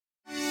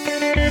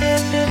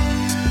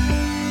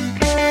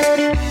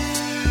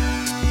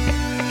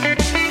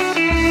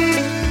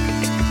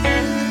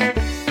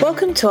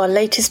Welcome to our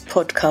latest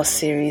podcast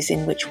series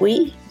in which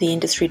we, the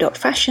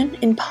Industry.Fashion,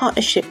 in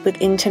partnership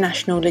with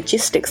international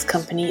logistics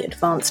company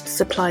Advanced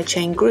Supply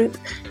Chain Group,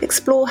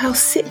 explore how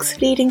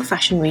 6 leading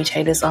fashion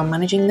retailers are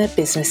managing their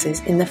businesses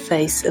in the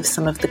face of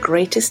some of the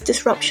greatest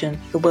disruption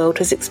the world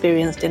has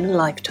experienced in a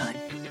lifetime.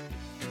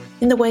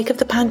 In the wake of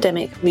the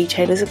pandemic,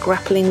 retailers are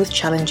grappling with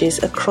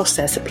challenges across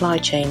their supply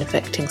chain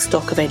affecting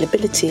stock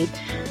availability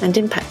and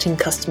impacting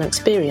customer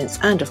experience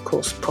and, of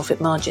course, profit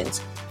margins.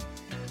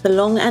 The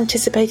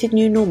long-anticipated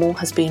new normal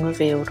has been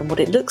revealed, and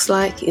what it looks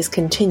like is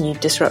continued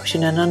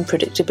disruption and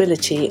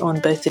unpredictability on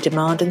both the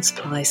demand and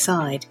supply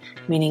side,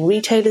 meaning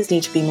retailers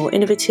need to be more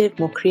innovative,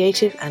 more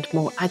creative, and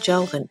more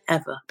agile than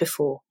ever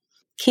before.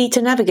 Key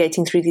to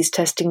navigating through these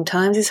testing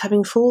times is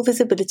having full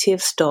visibility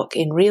of stock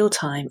in real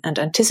time and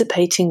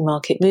anticipating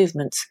market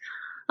movements.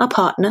 Our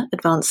partner,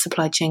 Advanced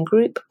Supply Chain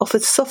Group,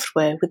 offers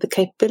software with the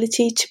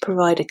capability to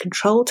provide a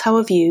control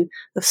tower view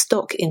of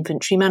stock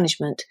inventory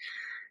management.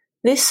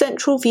 This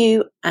central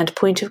view and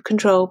point of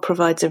control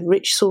provides a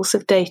rich source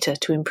of data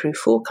to improve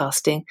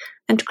forecasting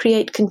and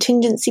create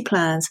contingency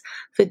plans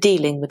for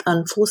dealing with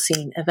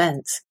unforeseen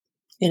events.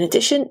 In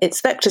addition,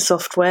 its vector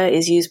software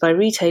is used by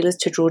retailers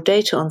to draw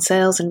data on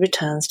sales and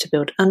returns to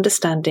build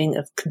understanding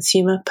of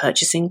consumer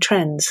purchasing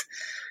trends.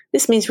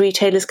 This means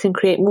retailers can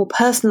create more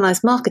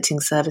personalized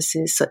marketing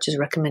services, such as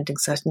recommending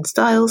certain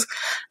styles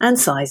and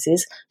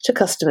sizes to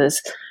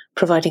customers,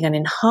 providing an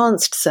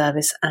enhanced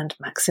service and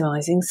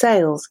maximizing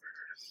sales.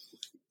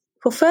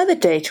 For further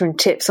data and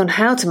tips on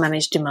how to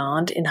manage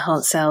demand,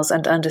 enhance sales,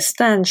 and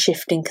understand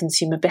shifting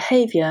consumer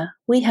behaviour,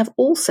 we have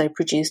also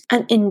produced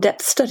an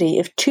in-depth study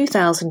of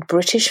 2,000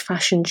 British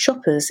fashion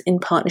shoppers in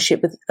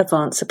partnership with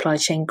Advanced Supply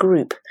Chain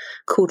Group,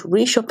 called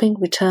Reshopping,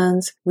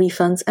 Returns,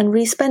 Refunds and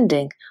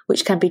Respending,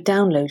 which can be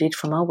downloaded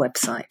from our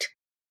website.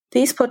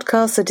 These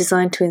podcasts are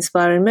designed to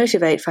inspire and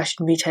motivate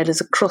fashion retailers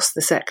across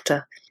the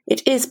sector.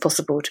 It is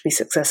possible to be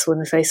successful in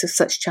the face of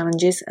such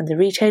challenges, and the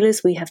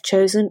retailers we have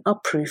chosen are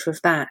proof of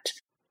that.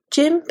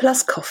 Gym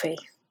Plus Coffee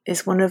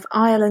is one of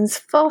Ireland's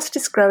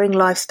fastest growing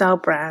lifestyle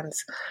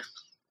brands.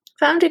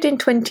 Founded in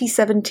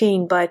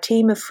 2017 by a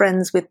team of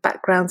friends with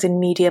backgrounds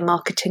in media,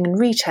 marketing and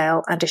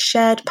retail and a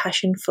shared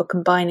passion for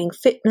combining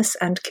fitness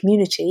and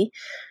community,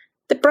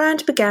 the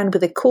brand began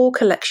with a core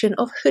collection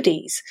of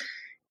hoodies.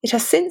 It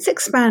has since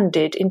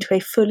expanded into a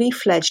fully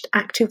fledged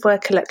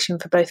activewear collection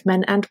for both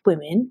men and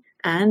women,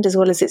 and as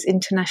well as its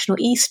international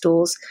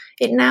e-stores,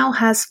 it now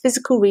has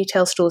physical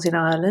retail stores in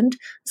Ireland,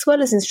 as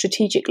well as in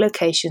strategic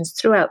locations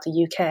throughout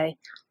the UK.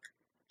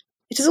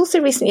 It has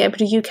also recently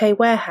opened a UK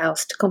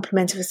warehouse to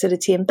complement a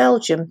facility in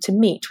Belgium to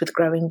meet with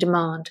growing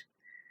demand.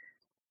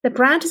 The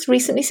brand has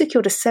recently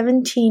secured a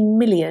 €17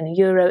 million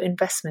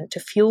investment to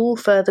fuel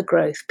further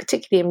growth,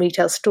 particularly in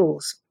retail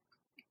stores.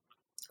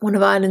 One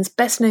of Ireland's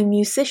best-known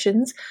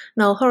musicians,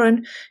 Niall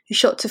Horan, who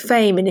shot to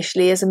fame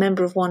initially as a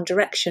member of One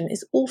Direction,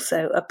 is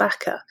also a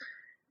backer.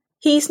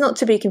 He's not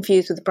to be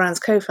confused with the brand's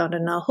co-founder,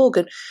 Niall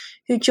Hogan,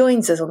 who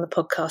joins us on the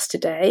podcast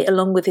today,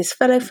 along with his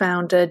fellow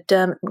founder,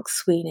 Dermot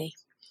McSweeney.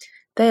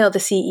 They are the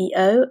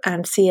CEO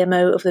and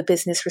CMO of the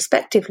business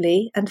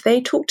respectively, and they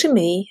talk to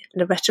me,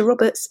 Loretta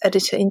Roberts,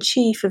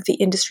 Editor-in-Chief of the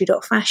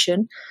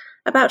Industry.Fashion,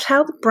 about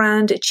how the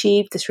brand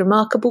achieved this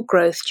remarkable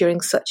growth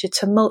during such a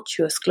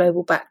tumultuous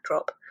global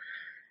backdrop,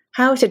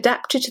 how it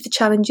adapted to the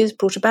challenges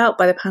brought about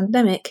by the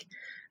pandemic,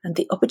 and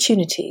the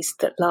opportunities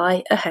that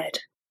lie ahead.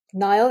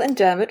 Niall and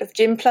Dermot of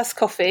Gym Plus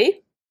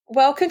Coffee,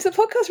 welcome to the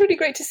podcast. Really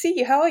great to see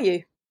you. How are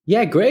you?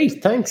 Yeah,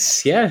 great.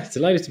 Thanks. Yeah,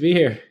 delighted to be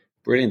here.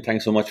 Brilliant.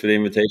 Thanks so much for the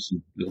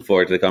invitation. Looking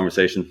forward to the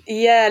conversation.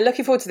 Yeah,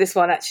 looking forward to this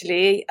one,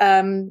 actually.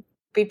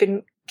 We've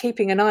been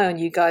keeping an eye on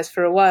you guys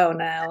for a while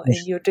now, and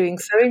you're doing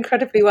so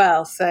incredibly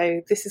well. So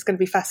this is going to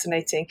be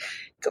fascinating.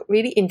 Got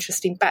really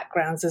interesting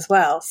backgrounds as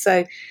well.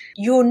 So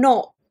you're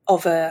not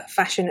of a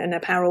fashion and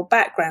apparel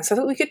background. So I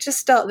thought we could just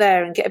start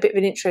there and get a bit of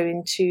an intro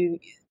into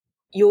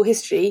your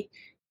history,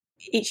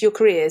 each of your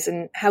careers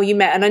and how you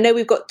met. And I know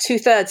we've got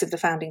 2/3 of the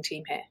founding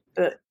team here,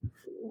 but,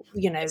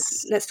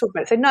 let's talk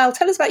about it. So Niall,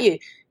 tell us about you. You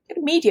had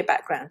a media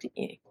background, didn't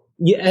you?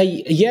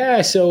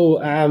 Yeah. So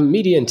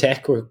media and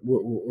tech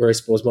were, I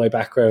suppose, my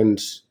background.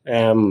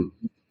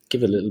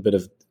 Give a little bit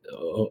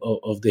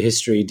of the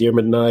history.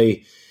 Dermot and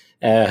I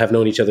have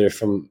known each other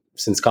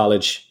since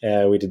college.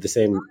 We did the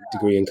same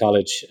degree in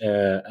college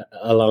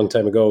a long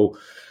time ago.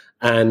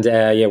 And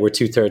we're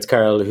 2/3.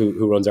 Carol,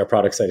 who runs our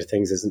product side of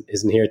things,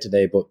 isn't here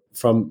today. But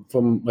from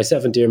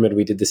myself and Dermot,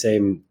 we did the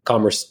same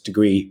commerce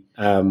degree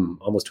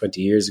almost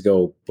 20 years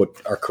ago. But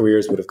our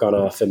careers would have gone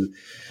off in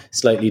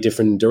slightly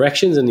different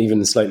directions and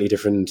even slightly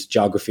different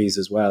geographies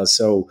as well.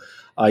 So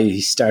I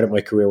started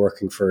my career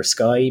working for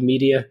Sky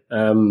Media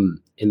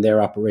in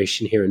their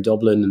operation here in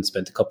Dublin and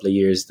spent a couple of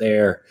years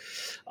there.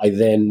 I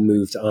then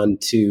moved on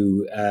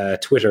to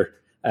Twitter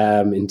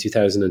in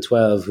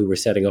 2012, who were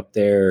setting up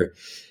their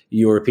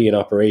European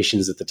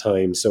operations at the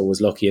time. So I was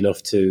lucky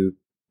enough to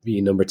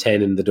be number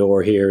 10 in the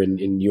door here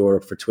in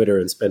Europe for Twitter,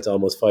 and spent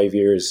almost 5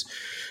 years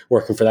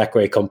working for that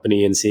great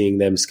company and seeing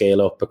them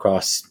scale up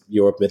across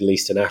Europe, Middle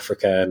East and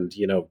Africa. And,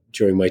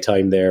 during my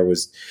time there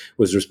was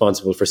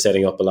responsible for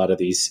setting up a lot of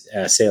these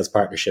sales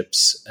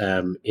partnerships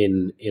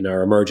in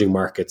our emerging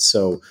markets.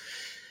 So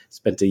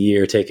spent a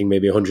year taking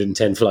maybe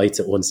 110 flights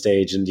at one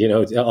stage, and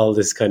all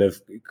this kind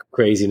of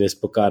craziness,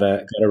 but got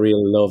a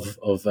real love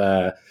of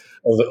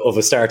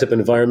a startup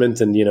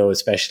environment, and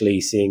especially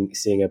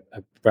seeing a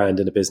brand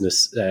and a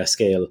business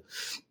scale.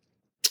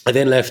 I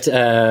then left.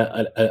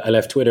 I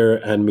left Twitter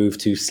and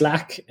moved to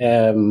Slack.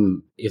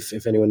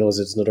 If anyone knows,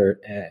 it's another.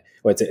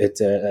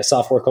 It's a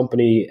software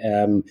company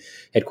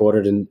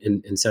headquartered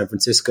in San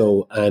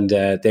Francisco, and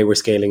they were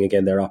scaling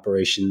again their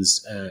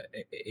operations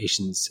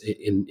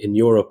in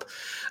Europe.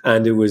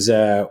 And it was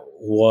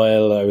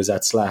while I was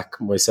at Slack,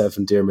 myself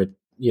and Diarmuid,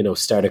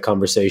 started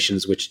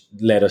conversations which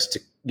led us to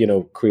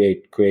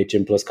create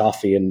Gin Plus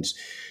Coffee. And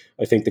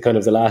I think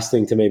the last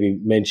thing to maybe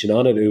mention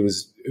on it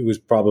was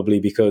probably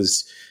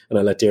because, and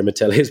I'll let Diarmuid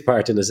tell his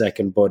part in a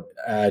second, but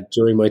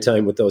during my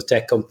time with those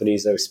tech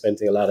companies, I was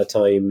spending a lot of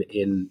time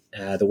in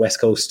the West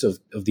Coast of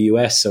the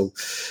US, so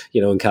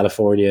in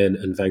California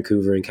and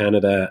Vancouver in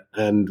Canada,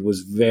 and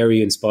was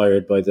very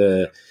inspired by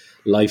the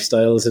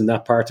lifestyles in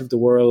that part of the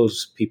world.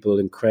 People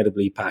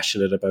incredibly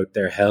passionate about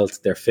their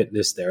health, their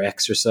fitness, their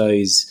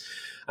exercise,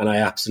 and I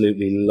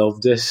absolutely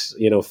loved it.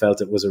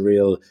 Felt it was a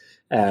real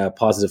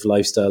positive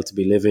lifestyle to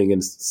be living,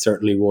 and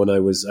certainly one I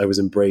was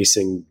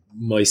embracing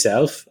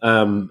myself.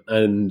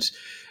 And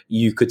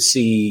you could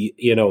see,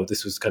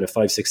 this was kind of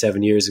 5, 6,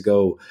 7 years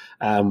ago,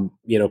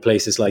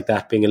 places like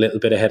that being a little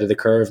bit ahead of the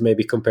curve,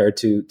 maybe compared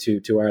to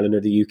Ireland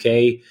or the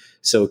UK.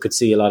 So could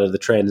see a lot of the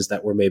trends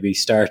that were maybe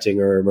starting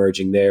or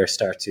emerging there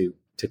start to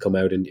come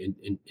out in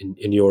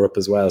Europe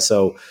as well.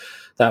 So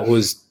that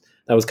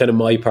was kind of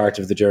my part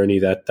of the journey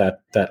that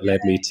led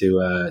me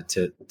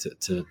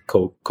to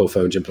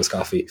co-found Gin Plus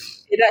Coffee.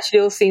 It actually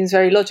all seems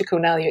very logical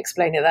now you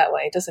explain it that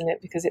way, doesn't it?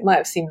 Because it might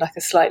have seemed like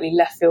a slightly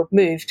left field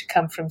move to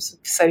come from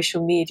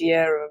social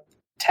media or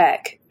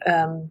tech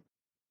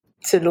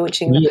to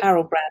launching the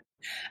apparel brand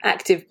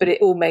Active, but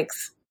it all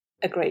makes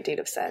a great deal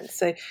of sense.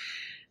 So,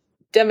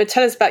 Diarmuid,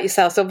 tell us about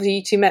yourself. So obviously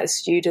you two met as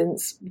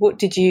students. What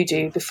did you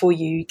do before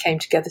you came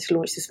together to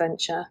launch this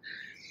venture?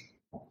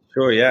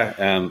 Sure, yeah.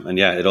 And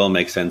yeah, it all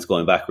makes sense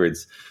going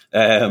backwards.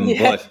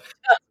 But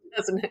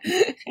doesn't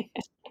it?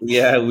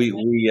 Yeah,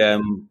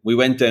 we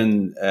went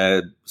down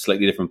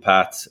slightly different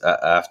paths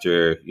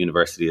after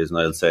university, as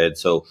Niall said.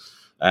 So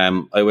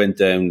I went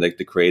down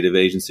the creative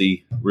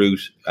agency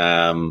route.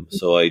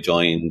 So I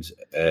joined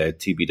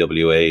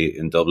TBWA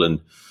in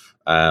Dublin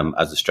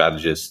as a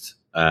strategist,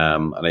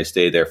 and I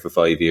stayed there for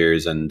 5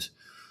 years and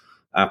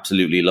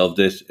absolutely loved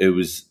it. It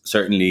was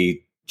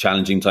certainly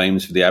challenging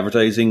times for the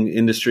advertising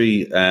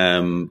industry,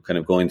 kind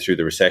of going through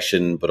the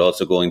recession, but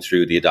also going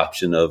through the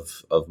adoption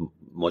of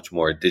much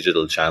more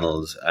digital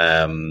channels.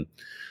 And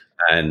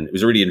it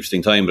was a really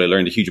interesting time, but I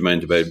learned a huge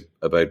amount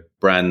about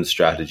brand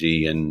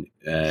strategy and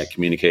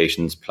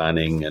communications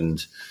planning,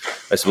 and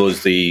I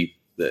suppose the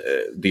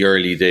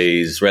early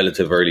days,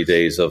 relative early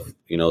days of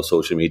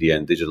social media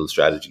and digital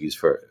strategies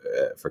for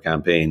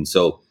campaigns.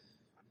 So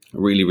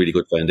really, really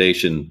good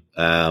foundation.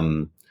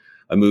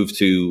 I moved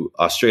to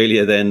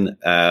Australia then.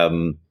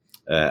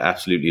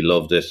 Absolutely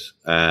loved it.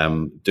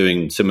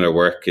 Doing similar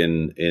work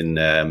in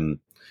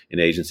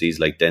agencies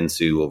like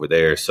Dentsu over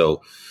there.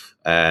 So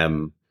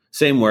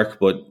same work,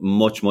 but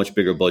much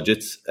bigger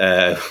budgets,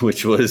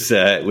 which was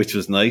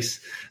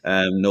nice.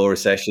 No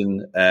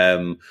recession,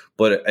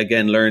 but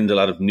again learned a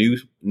lot of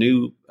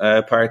new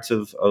parts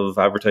of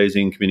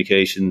advertising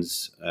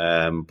communications,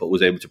 but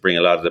was able to bring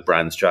a lot of the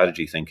brand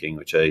strategy thinking,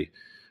 which I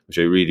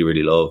really,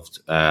 really loved.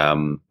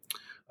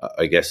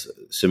 I guess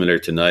similar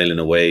to Niall in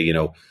a way,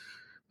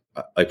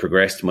 I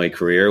progressed my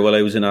career while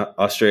I was in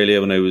Australia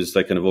when I was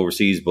kind of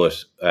overseas,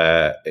 but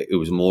it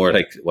was more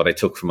like what I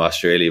took from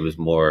Australia was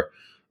more,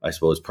 I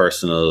suppose,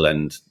 personal,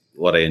 and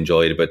what I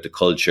enjoyed about the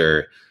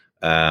culture,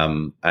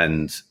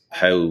 and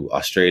how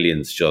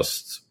Australians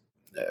just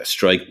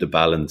strike the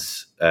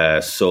balance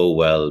so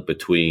well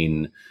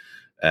between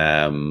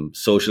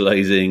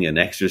socializing and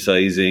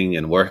exercising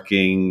and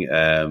working,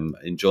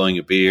 enjoying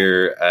a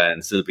beer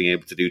and still being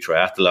able to do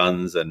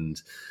triathlons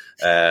and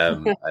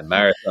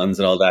marathons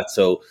and all that.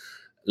 So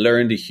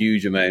learned a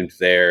huge amount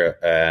there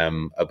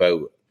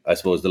about, I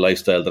suppose, the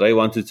lifestyle that I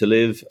wanted to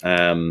live.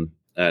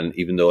 And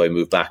even though I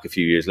moved back a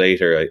few years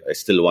later, I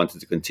still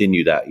wanted to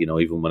continue that,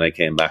 even when I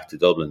came back to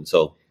Dublin.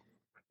 So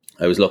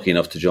I was lucky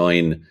enough to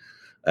join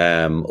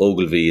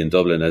Ogilvy in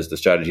Dublin as the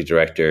strategy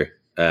director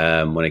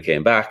when I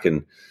came back,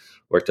 and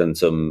worked on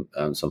some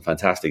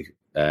fantastic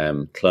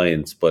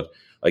clients. But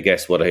I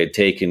guess what I had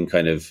taken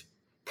kind of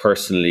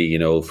personally,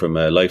 from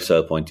a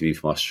lifestyle point of view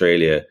from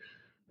Australia,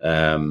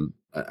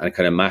 I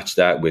kind of matched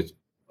that with,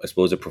 I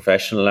suppose, a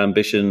professional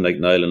ambition. Like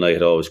Niall and I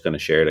had always kind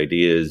of shared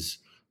ideas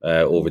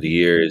over the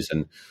years,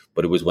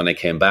 but it was when I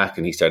came back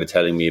and he started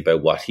telling me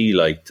about what he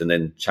liked, and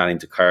then chatting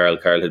to Carl.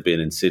 Carl had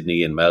been in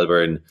Sydney and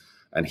Melbourne,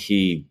 and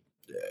he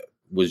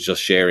was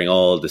just sharing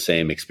all the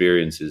same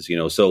experiences,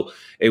 So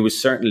it was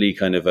certainly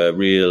kind of a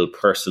real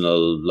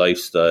personal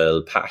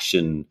lifestyle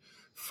passion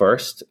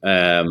first.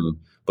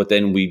 But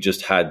then we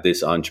just had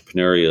this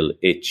entrepreneurial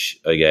itch,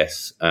 I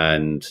guess.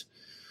 And,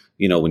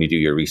 when you do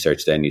your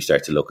research, then you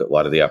start to look at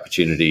what are the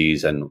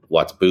opportunities and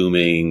what's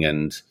booming.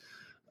 And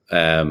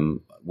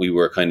we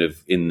were kind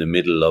of in the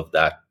middle of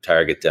that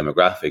target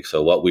demographic.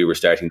 So what we were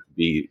starting to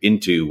be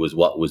into was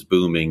what was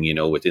booming,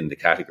 within the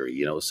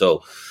category,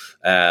 So,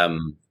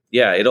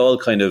 it all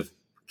kind of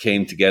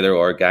came together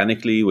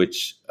organically,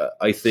 which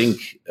I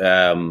think,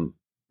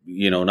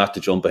 not to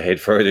jump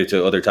ahead further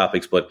to other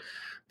topics, but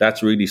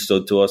that's really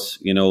stood to us,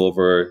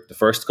 over the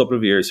first couple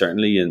of years,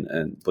 certainly.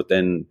 But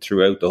then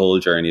throughout the whole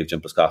journey of Gin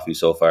Plus Coffee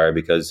so far,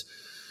 because,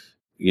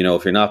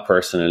 if you're not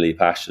personally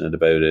passionate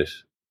about it,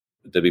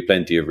 there'll be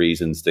plenty of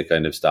reasons to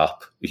kind of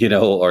stop,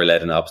 or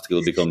let an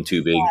obstacle become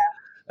too big.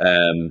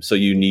 Yeah. So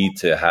you need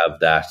to have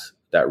that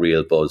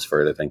real buzz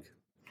for it, I think.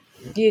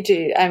 You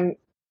do.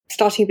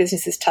 Starting a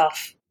business is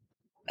tough.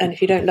 And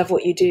if you don't love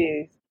what you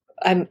do,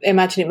 I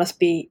imagine it must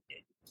be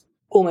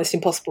almost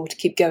impossible to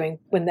keep going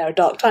when there are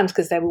dark times,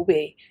 because there will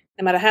be.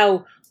 No matter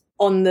how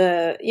on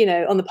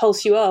the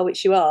pulse you are,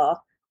 which you are,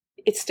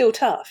 it's still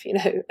tough,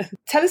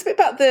 Tell us a bit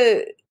about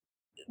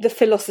the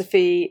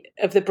philosophy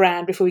of the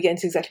brand before we get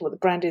into exactly what the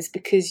brand is,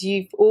 because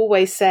you've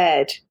always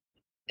said,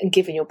 and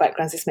given your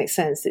backgrounds, this makes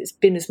sense, that it's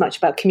been as much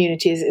about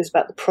community as it is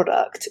about the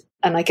product.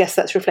 And I guess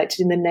that's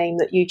reflected in the name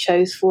that you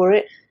chose for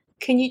it.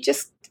 Can you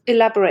just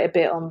elaborate a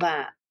bit on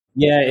that?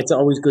 Yeah, it's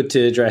always good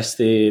to address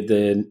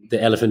the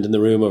elephant in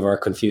the room of our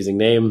confusing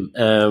name,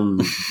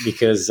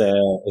 because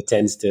it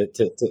tends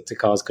to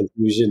cause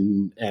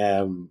confusion.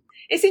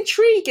 It's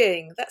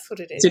intriguing. That's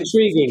what it is. It's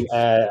intriguing.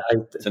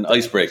 It's an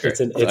icebreaker. It's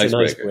an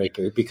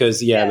icebreaker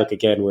because look,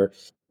 again,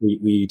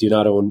 we do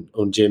not own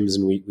gyms,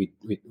 and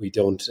we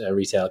don't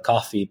retail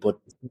coffee, but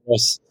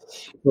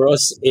for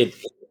us it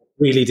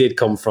really did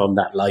come from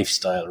that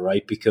lifestyle,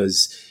 right?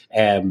 Because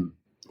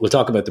we'll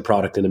talk about the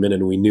product in a minute,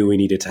 and we knew we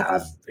needed to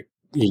have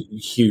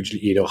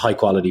hugely, high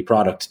quality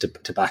product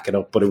to back it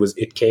up, but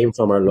it came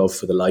from our love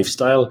for the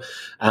lifestyle,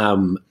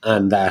 and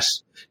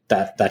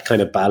that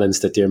kind of balance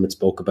that Diarmuid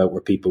spoke about,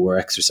 where people were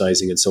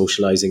exercising and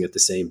socializing at the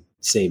same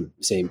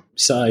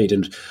side,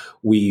 and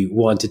we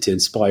wanted to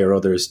inspire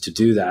others to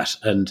do that,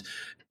 and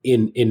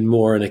in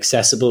more an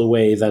accessible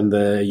way than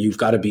you've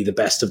got to be the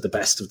best of the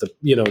best of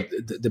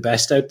the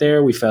best out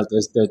there. We felt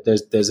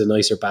there's a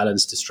nicer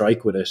balance to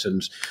strike with it,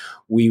 and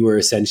we were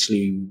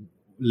essentially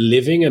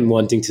living and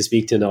wanting to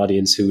speak to an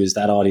audience who is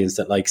that audience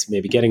that likes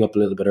maybe getting up a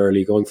little bit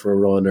early, going for a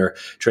run or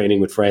training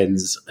with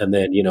friends, and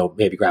then,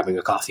 maybe grabbing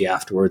a coffee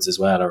afterwards as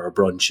well, or a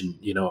brunch, and,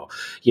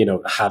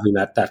 having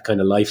that kind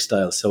of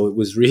lifestyle. So it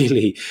was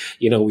really,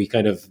 we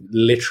kind of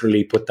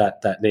literally put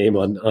that name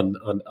on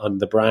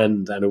the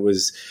brand, and it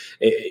was,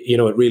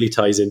 it really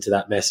ties into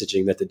that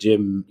messaging that the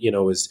gym,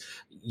 is,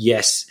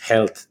 yes,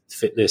 health,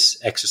 fitness,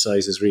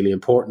 exercise is really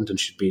important and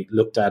should be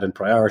looked at and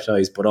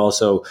prioritized, but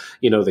also,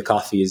 the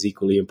coffee is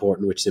equally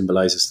important, which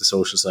symbolizes the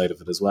social side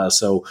of it as well.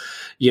 So,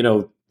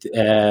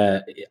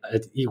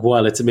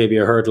 while it's maybe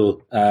a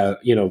hurdle,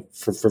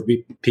 for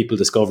people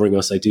discovering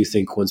us, I do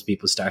think once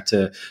people start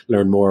to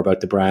learn more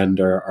about the brand,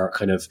 or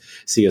kind of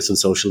see us on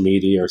social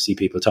media or see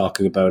people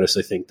talking about us,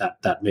 I think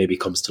that maybe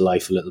comes to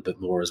life a little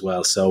bit more as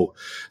well. So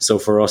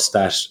for us,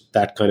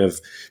 that kind of,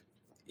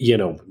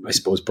 I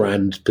suppose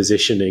brand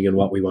positioning and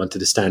what we wanted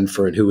to stand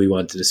for and who we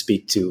wanted to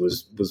speak to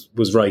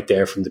was right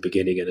there from the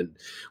beginning. And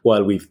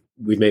while we've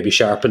maybe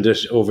sharpened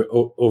it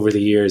over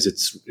the years,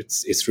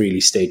 it's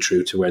really stayed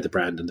true to where the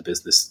brand and the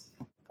business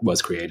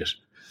was created.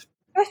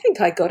 I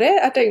think I got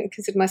it. I don't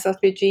consider myself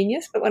to be a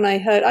genius, but when I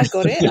heard I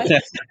got it, I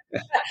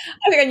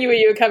think I knew where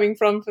you were coming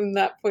from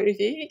that point of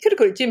view. You could have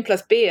called it Gin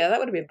Plus Beer. That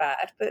would have been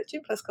bad, but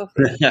Gin Plus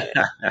Coffee.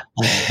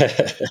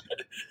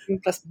 Gin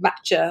Plus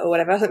Matcha or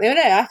whatever. I thought, no,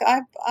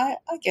 I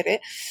get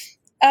it.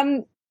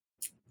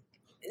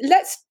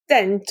 Let's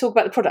then talk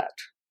about the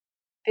product,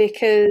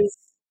 because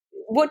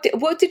what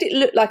did it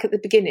look like at the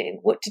beginning?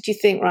 What did you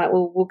think? Right,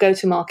 we'll go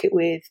to market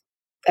with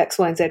X,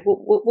 Y, and Z.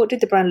 What did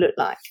the brand look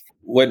like?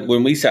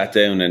 When we sat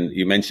down, and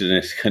you mentioned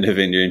it kind of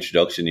in your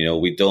introduction,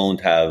 we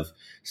don't have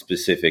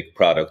specific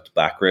product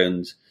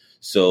backgrounds.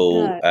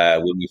 So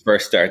when we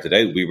first started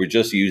out, we were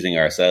just using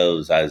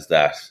ourselves as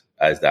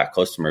that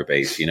customer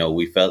base.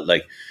 We felt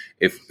like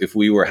if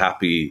we were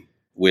happy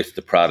with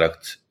the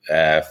product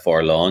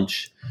for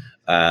launch,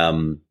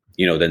 then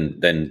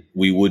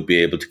we would be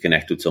able to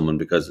connect with someone,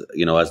 because,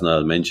 as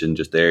Niall mentioned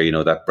just there,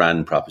 that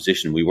brand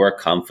proposition, we were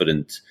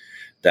confident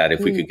that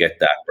if we could get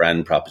that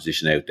brand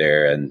proposition out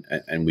there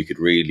and we could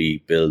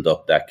really build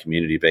up that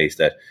community base,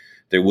 that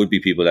there would be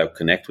people that would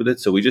connect with it.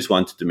 So we just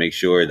wanted to make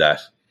sure that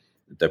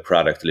the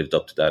product lived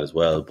up to that as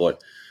well.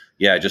 But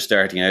yeah, just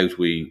starting out,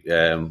 we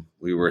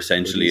were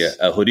essentially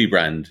a hoodie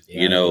brand,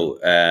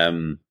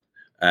 and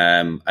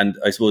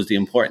I suppose the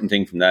important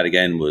thing from that,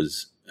 again,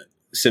 was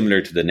similar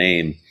to the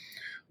name,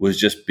 was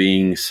just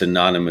being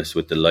synonymous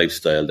with the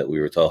lifestyle that we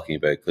were talking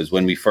about. Because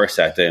when we first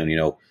sat down,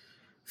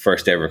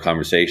 first ever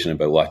conversation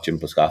about what Gym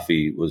Plus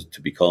Coffee was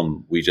to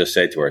become, we just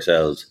said to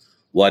ourselves,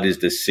 what is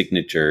the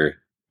signature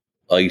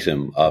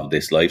item of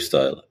this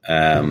lifestyle?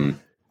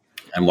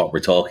 And what we're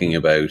talking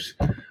about,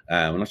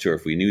 I'm not sure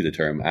if we knew the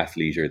term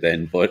athleisure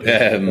then, but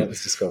that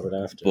was discovered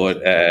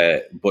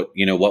after. But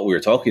you know, what we were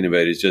talking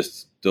about is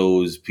just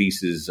those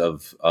pieces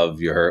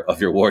of your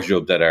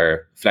wardrobe that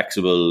are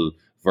flexible,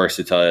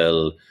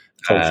 versatile,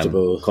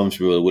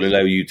 comfortable, will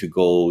allow you to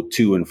go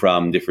to and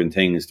from different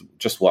things,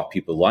 just what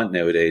people want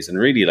nowadays. And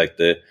really, like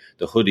the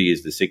hoodie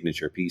is the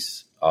signature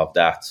piece of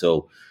that.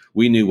 So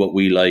we knew what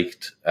we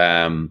liked,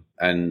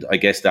 and I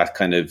guess that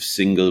kind of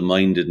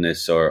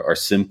single-mindedness or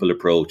simple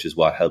approach is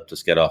what helped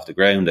us get off the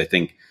ground. I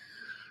think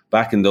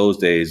back in those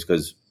days,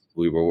 because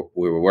we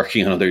were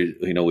working on other,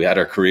 you know, we had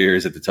our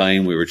careers at the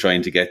time, we were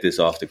trying to get this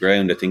off the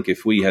ground. I think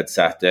if we had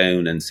sat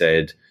down and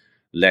said,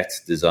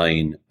 let's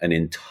design an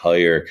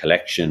entire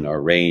collection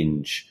or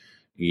range,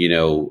 you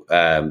know,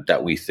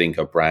 that we think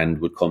a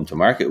brand would come to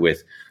market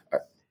with,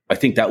 I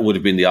think that would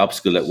have been the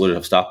obstacle that would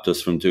have stopped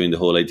us from doing the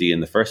whole idea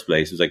in the first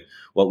place. It was like,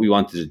 what we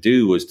wanted to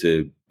do was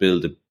to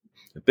build a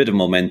bit of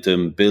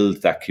momentum,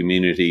 build that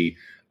community,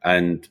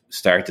 and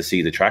start to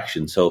see the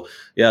traction. So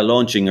yeah,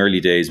 launching early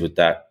days with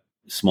that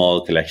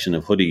small collection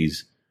of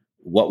hoodies,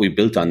 what we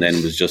built on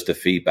then was just the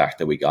feedback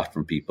that we got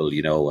from people,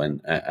 you know,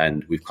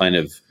 and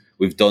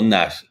we've done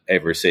that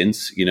ever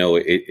since. You know,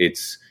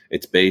 it's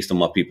based on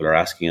what people are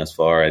asking us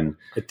for. And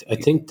I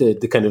think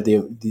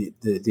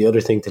the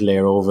other thing to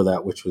layer over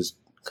that, which was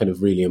kind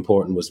of really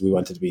important, was we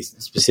wanted to be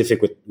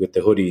specific with the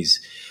hoodies,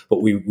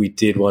 but we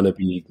did want to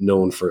be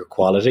known for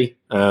quality.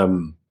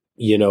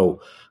 You know,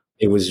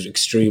 it was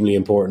extremely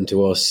important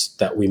to us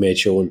that we made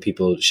sure when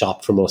people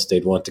shop from us,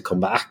 they'd want to come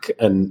back,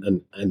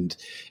 and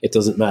it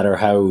doesn't matter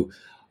how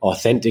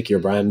authentic your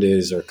brand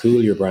is or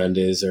cool your brand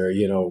is, or,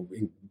 you know,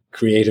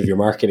 creative your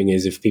marketing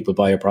is. If people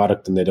buy a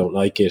product and they don't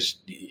like it,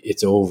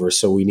 it's over.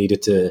 So we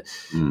needed to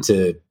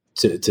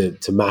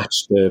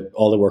match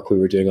all the work we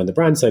were doing on the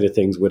brand side of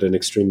things with an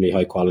extremely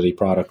high quality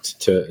product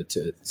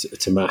to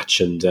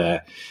match. And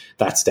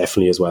that's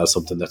definitely as well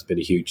something that's been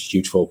a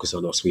huge focus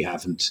on us. We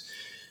haven't,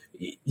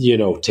 you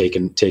know,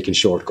 taken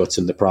shortcuts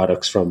in the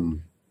products,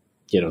 from,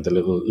 you know, the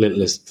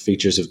littlest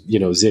features of, you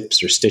know,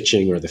 zips or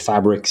stitching or the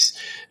fabrics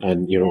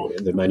and, you know,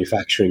 the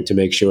manufacturing, to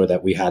make sure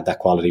that we had that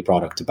quality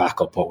product to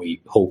back up what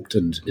we hoped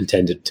and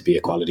intended to be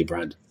a quality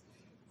brand.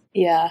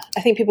 Yeah,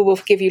 I think people will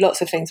forgive you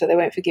lots of things, but they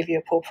won't forgive you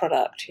a poor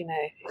product. You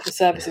know, if the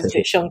service is a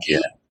bit shonky,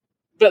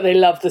 but they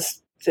love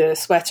the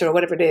sweater or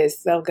whatever it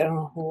is, they'll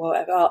go, oh,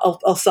 whatever,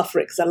 I'll suffer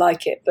it because I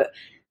like it. But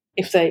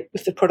if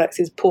the product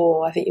is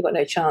poor, I think you've got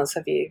no chance,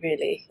 have you,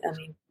 really? I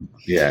mean,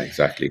 yeah,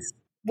 exactly.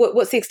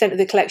 What's the extent of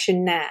the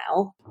collection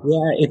now?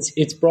 Yeah,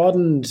 it's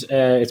broadened.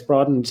 It's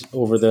broadened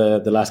over the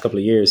last couple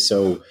of years.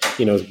 So,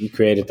 you know, we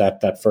created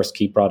that first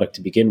key product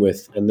to begin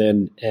with, and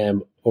then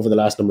over the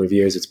last number of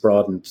years, it's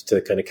broadened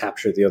to kind of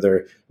capture the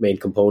other main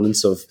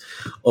components of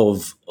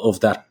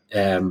that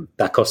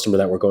that customer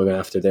that we're going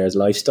after, their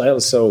lifestyle.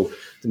 So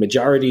the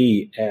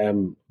majority,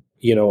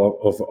 you know,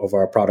 of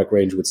our product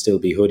range would still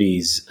be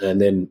hoodies. And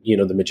then, you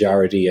know, the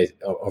majority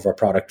of our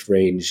product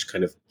range,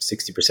 kind of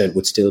 60%,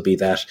 would still be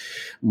that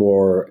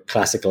more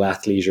classical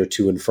athleisure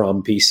to and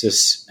from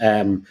pieces.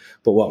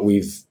 But what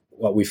we've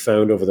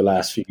found over the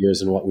last few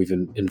years, and what we've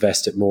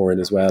invested more in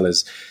as well,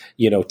 is,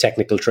 you know,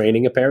 technical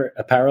training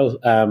apparel.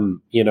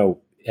 You know,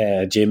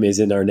 gym is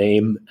in our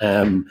name,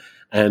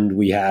 and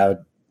we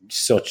had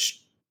such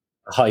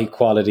high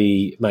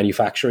quality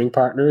manufacturing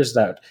partners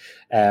that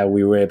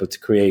we were able to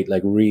create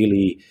like a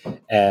really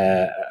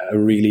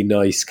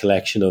nice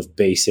collection of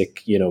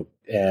basic, you know,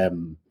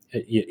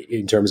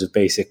 in terms of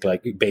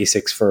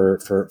basics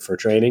for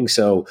training.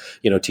 So,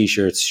 you know,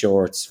 t-shirts,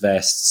 shorts,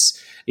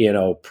 vests, you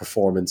know,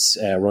 performance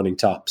running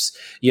tops,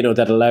 you know,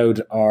 that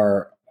allowed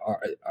our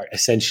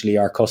essentially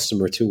our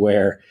customer to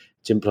wear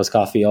Gym Plus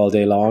Coffee all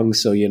day long.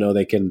 So, you know,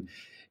 they can,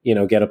 you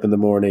know, get up in the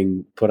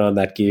morning, put on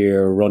that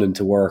gear, run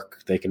into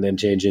work. They can then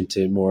change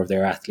into more of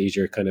their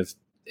athleisure kind of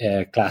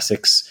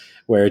classics,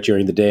 wear it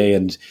during the day.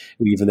 And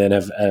we even then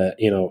have,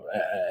 you know,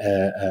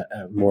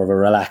 more of a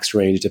relaxed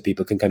range that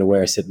people can kind of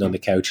wear sitting on the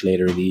couch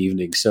later in the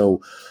evening.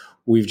 So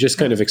we've just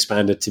kind of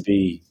expanded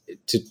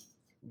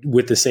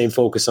with the same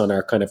focus on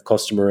our kind of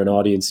customer and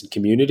audience and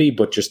community,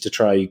 but just to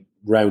try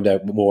round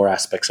out more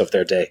aspects of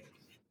their day.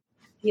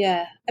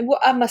 Yeah. And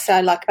what I must say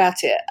I like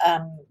about it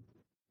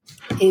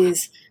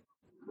is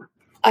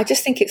I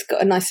just think it's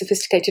got a nice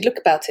sophisticated look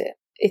about it.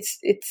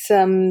 It's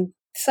some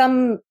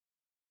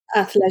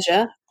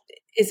athleisure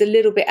is a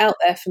little bit out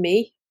there for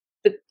me,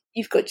 but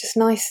you've got just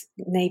nice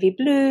navy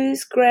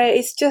blues, grey.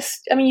 It's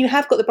just, I mean, you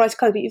have got the brighter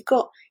colour, but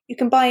you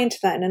can buy into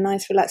that in a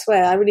nice relaxed way.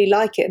 I really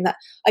like it. And that,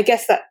 I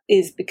guess that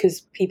is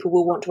because people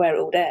will want to wear it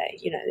all day.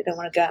 You know, they don't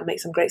want to go out and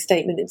make some great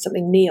statement in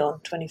something neon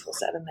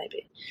 24/7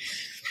 maybe.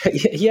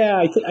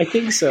 Yeah, I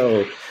think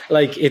so.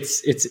 Like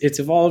it's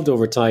evolved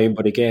over time,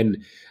 but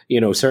again,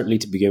 you know, certainly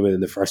to begin with,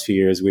 in the first few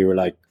years, we were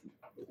like,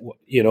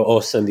 you know,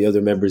 us and the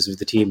other members of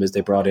the team, as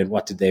they brought in,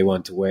 what did they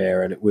want to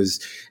wear? And it was,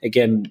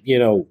 again, you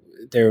know,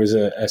 there was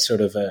a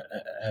sort of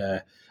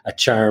a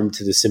charm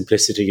to the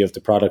simplicity of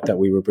the product that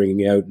we were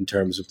bringing out in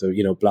terms of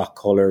the, block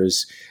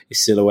colors,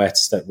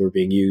 silhouettes that were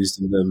being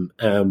used in them.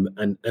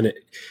 And it,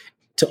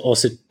 to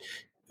also,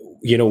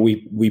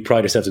 we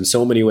pride ourselves in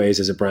so many ways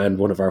as a brand.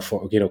 One of our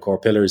core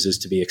pillars is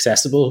to be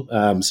accessible.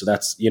 So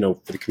that's,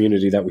 for the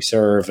community that we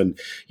serve, and,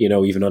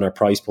 even on our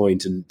price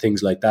point and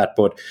things like that.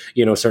 But,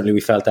 certainly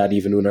we felt that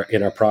even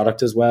in our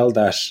product as well,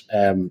 that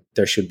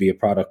there should be a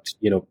product,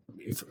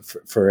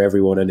 for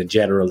everyone. And in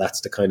general,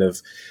 that's the kind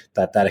of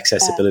that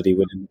accessibility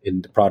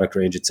within the product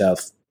range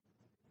itself.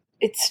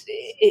 It's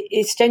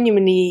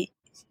genuinely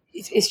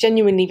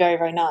very,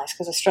 very nice,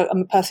 because I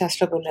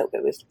struggle a little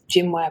bit with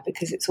gym wear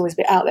because it's always a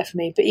bit out there for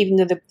me. But even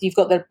though you've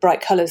got the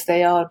bright colours,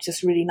 they are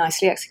just really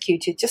nicely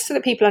executed. Just so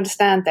that people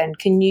understand, then,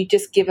 can you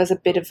just give us a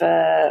bit of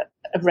a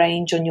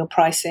range on your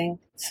pricing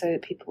so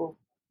that people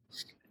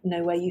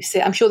know where you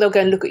sit? I'm sure they'll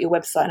go and look at your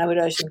website, and I would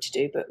urge them to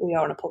do, but we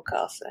are on a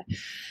podcast. So.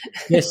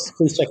 Yes,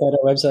 please check out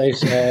our website,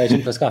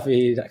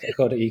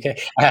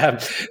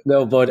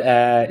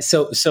 ginpluscoffee.co.uk.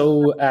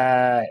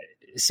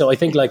 So I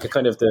think like a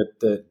kind of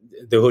the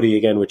hoodie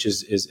again, which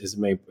is the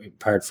main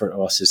part for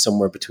us, is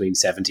somewhere between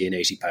 £70 and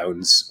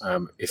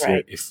 £80.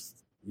 If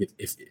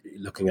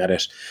looking at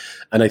it,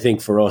 and I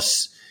think for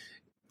us,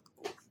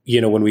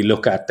 when we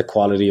look at the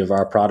quality of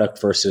our product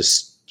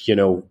versus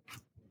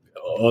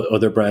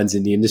other brands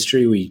in the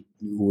industry, we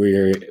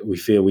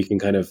feel we can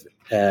kind of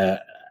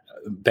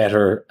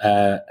better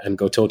and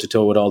go toe to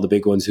toe with all the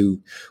big ones who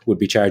would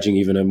be charging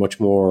even a much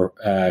more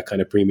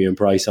kind of premium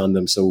price on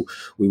them. So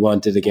we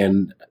wanted,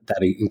 again,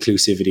 that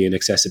inclusivity and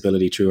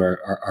accessibility through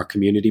our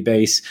community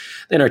base.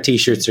 Then our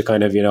t-shirts are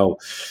kind of,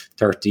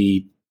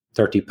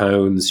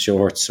 £30,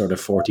 shorts sort of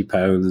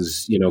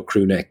 £40,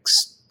 crew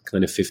necks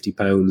kind of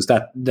 £50,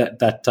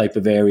 that type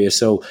of area.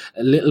 So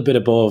a little bit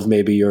above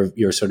maybe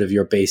your sort of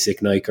your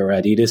basic Nike or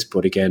Adidas,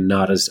 but again,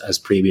 not as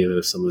premium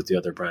as some of the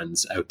other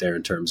brands out there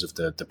in terms of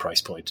the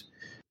price point.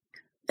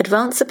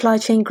 Advanced Supply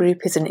Chain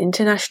Group is an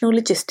international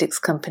logistics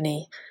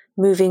company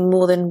moving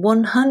more than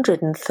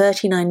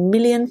 139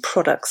 million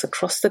products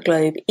across the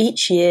globe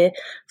each year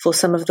for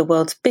some of the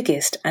world's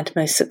biggest and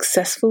most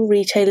successful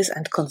retailers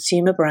and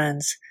consumer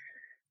brands.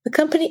 The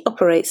company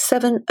operates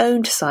 7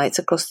 owned sites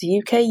across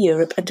the UK,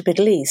 Europe and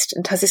Middle East,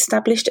 and has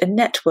established a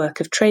network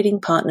of trading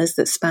partners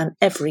that span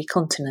every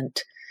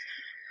continent.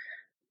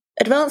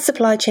 Advanced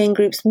Supply Chain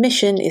Group's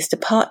mission is to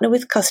partner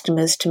with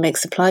customers to make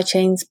supply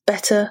chains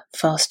better,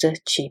 faster,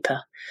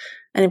 cheaper.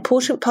 An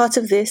important part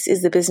of this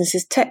is the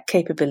business's tech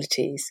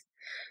capabilities.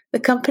 The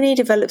company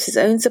develops its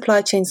own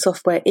supply chain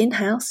software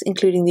in-house,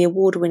 including the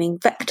award-winning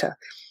Vector,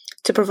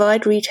 to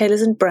provide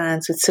retailers and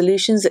brands with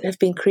solutions that have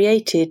been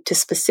created to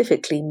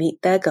specifically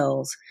meet their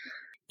goals.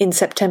 In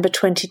September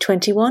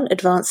 2021,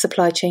 Advanced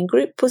Supply Chain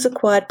Group was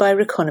acquired by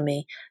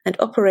Reconomy and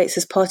operates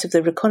as part of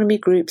the Reconomy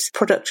Group's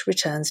Product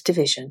Returns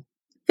division.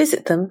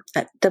 Visit them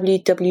at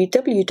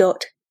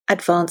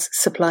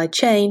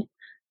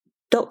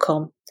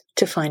www.advancedsupplychain.com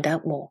to find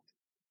out more.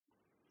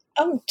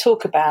 I want to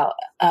talk about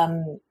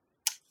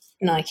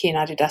Nike and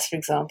Adidas, for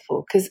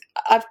example, because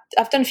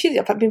I've done a few.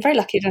 I've been very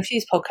lucky. I've done a few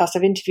podcasts.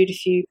 I've interviewed a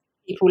few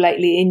people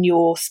lately in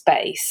your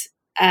space,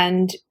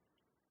 and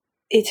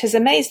it has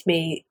amazed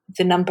me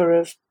the number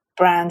of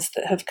brands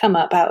that have come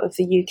up out of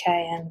the UK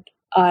and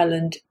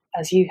Ireland,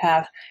 as you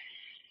have,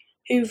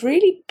 who've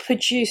really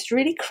produced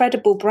really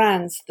credible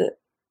brands that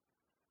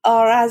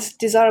are as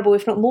desirable,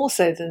 if not more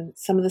so, than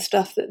some of the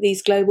stuff that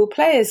these global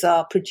players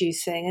are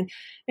producing. And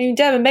I mean,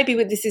 Dermot, maybe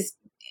this is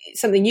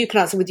something you can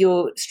answer with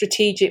your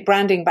strategic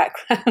branding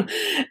background.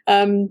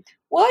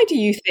 Why do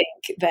you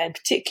think then,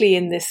 particularly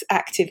in this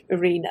active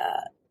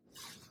arena,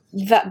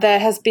 that there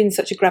has been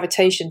such a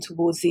gravitation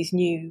towards these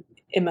new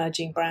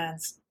emerging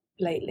brands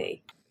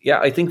lately? Yeah,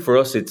 I think for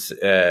us, it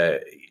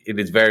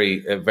is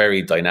a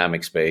very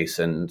dynamic space,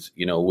 and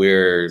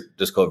we're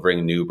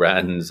discovering new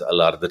brands a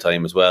lot of the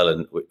time as well,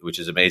 and which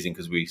is amazing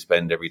because we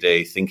spend every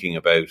day thinking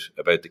about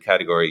the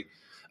category.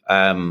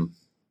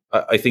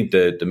 I think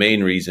the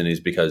main reason is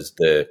because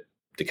the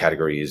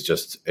category is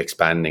just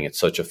expanding at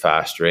such a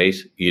fast rate.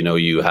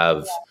 You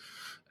have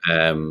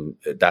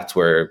that's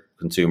where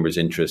consumers'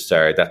 interests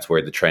are. That's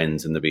where the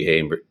trends and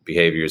the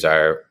behaviors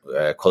are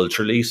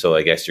culturally. So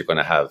I guess you're going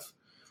to have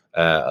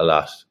a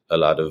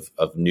lot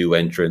of new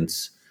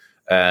entrants.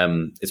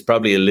 It's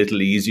probably a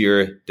little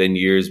easier than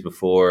years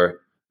before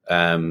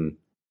to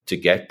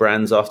get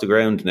brands off the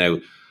ground. Now,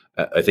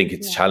 I think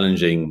it's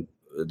challenging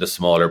the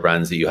smaller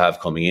brands that you have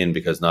coming in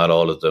because not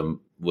all of them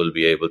will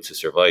be able to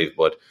survive.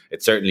 But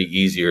it's certainly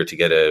easier to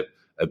get a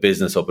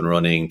business up and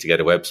running, to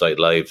get a website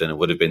live than it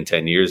would have been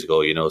 10 years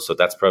ago, So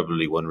that's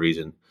probably one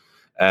reason.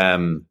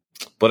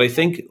 But I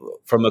think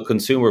from a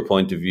consumer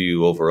point of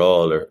view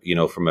overall, or,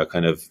 from a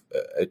kind of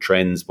a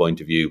trends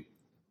point of view,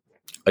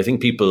 I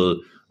think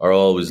people are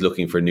always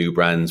looking for new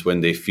brands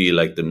when they feel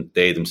like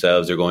they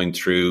themselves are going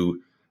through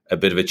a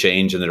bit of a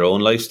change in their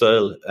own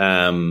lifestyle.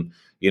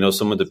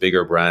 Some of the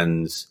bigger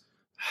brands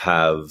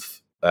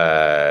have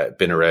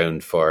been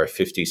around for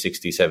 50,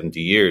 60, 70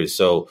 years.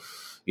 So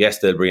yes,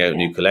 they'll bring out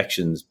new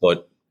collections,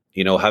 but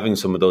having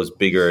some of those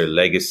bigger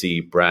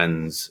legacy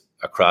brands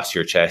across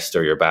your chest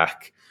or your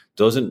back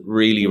doesn't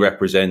really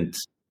represent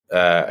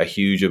a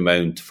huge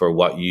amount for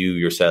what you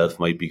yourself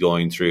might be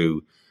going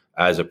through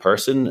as a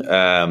person,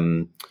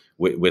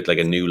 with like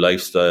a new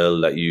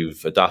lifestyle that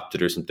you've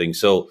adopted or something.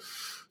 So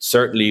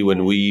certainly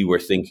when we were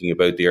thinking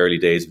about the early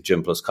days of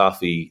Gin Plus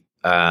Coffee,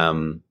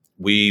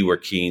 we were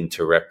keen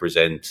to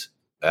represent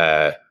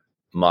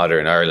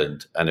modern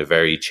Ireland and a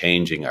very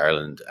changing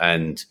Ireland.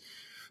 And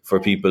for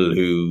people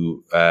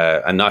who,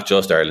 and not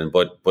just Ireland,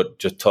 but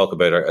just talk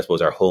about, I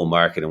suppose, our home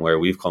market and where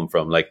we've come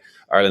from. Like,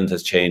 Ireland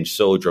has changed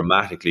so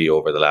dramatically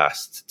over the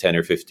last 10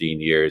 or 15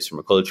 years from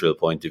a cultural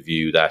point of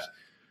view that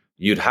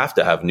you'd have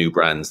to have new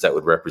brands that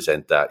would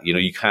represent that.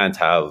 You can't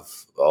have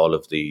all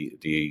of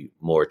the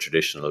more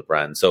traditional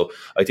brands. So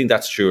I think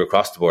that's true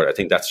across the board. I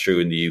think that's true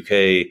in the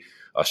UK,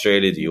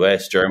 Australia, the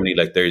US, Germany.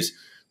 Like, there's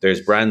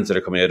brands that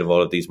are coming out of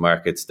all of these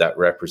markets that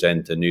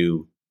represent a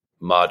new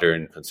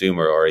modern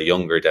consumer or a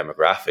younger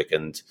demographic,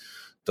 and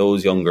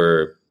those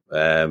younger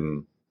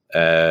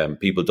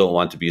people don't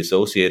want to be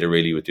associated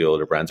really with the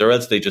older brands, or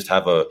else they just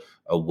have a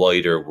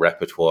wider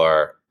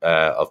repertoire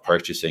of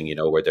purchasing,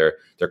 where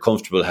they're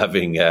comfortable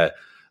having a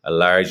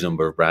large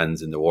number of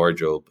brands in the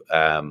wardrobe.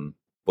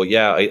 But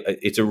yeah,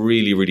 it's a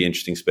really, really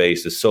interesting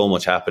space. There's so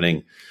much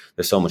happening.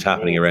 There's so much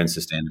happening around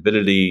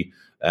sustainability,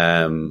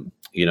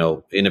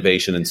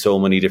 innovation in so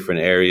many different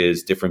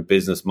areas, different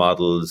business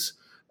models.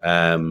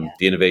 The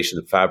innovation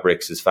of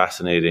fabrics is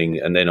fascinating,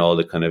 and then all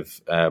the kind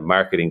of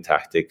marketing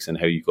tactics and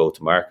how you go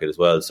to market as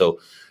well. So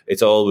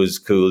it's always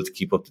cool to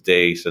keep up to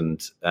date,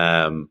 and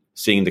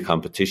seeing the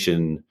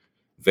competition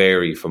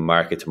vary from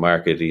market to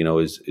market,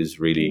 is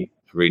really,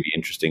 really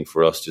interesting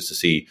for us, just to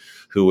see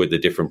who are the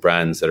different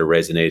brands that are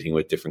resonating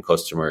with different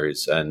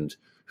customers, and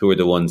who are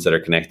the ones that are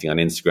connecting on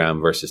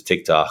Instagram versus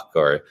TikTok,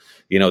 or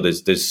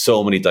there's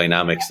so many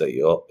dynamics that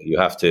you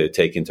have to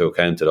take into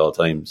account at all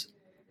times.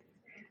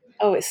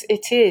 Oh,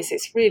 it is.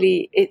 It's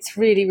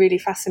really, really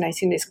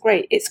fascinating. It's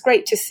great. It's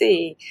great to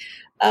see.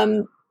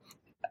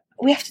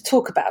 We have to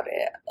talk about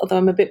it, although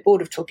I'm a bit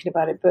bored of talking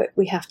about it, but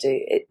we have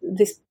to.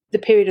 The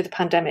period of the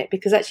pandemic,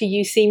 because actually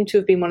you seem to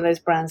have been one of those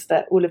brands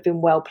that will have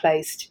been well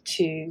placed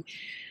to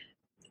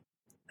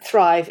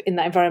thrive in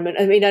that environment.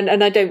 I mean,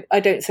 and I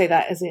don't say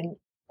that as in,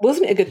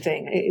 wasn't it a good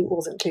thing? It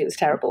wasn't. It was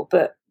terrible.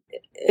 But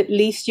at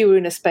least you were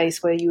in a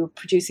space where you were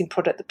producing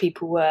product that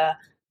people were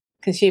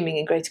consuming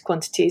in greater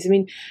quantities. I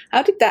mean,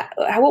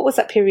 what was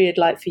that period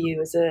like for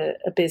you as a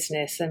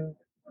business? And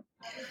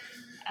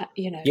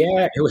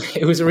yeah,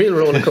 it was a real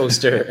roller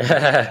coaster.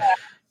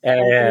 You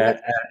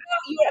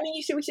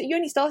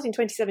only started in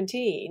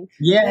 2017.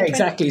 Yeah,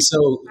 exactly.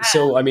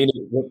 So I mean,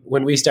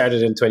 when we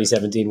started in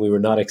 2017, we were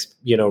not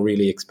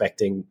really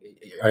expecting,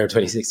 or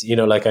 2016,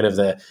 kind of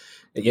the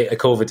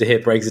COVID to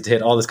hit, Brexit to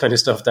hit, all this kind of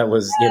stuff that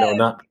was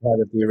not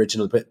part of the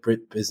original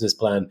business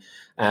plan.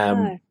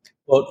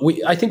 But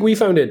I think we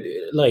found it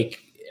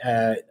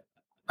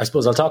I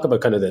suppose I'll talk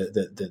about kind of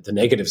the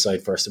negative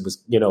side first. It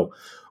was,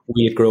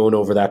 we had grown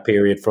over that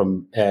period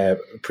from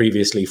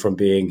previously from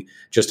being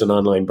just an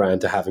online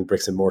brand to having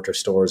bricks and mortar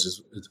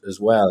stores as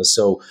well.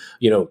 So,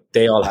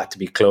 they all had to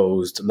be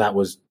closed, and that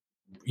was,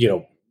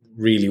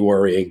 really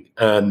worrying.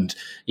 And,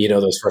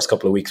 those first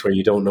couple of weeks where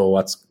you don't know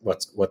what's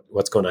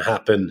going to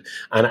happen.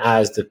 And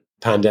as the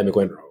pandemic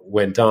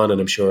went on,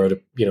 and I'm sure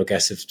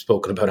guests have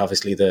spoken about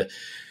obviously the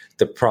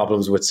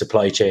problems with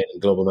supply chain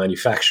and global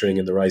manufacturing,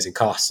 and the rising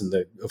costs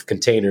of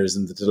containers,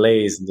 and the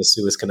delays and the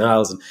Suez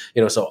canals, and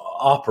so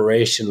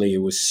operationally it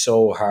was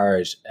so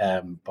hard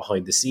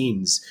behind the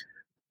scenes,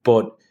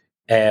 but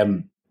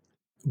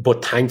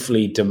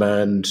thankfully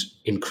demand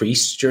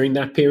increased during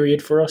that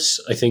period for us.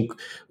 I think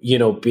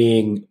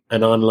being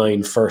an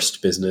online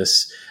first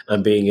business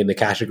and being in the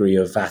category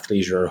of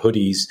athleisure or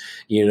hoodies,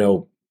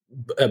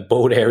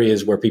 both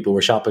areas where people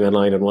were shopping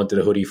online and wanted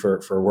a hoodie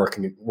for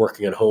working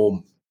at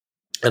home.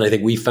 And I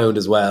think we found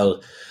as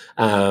well,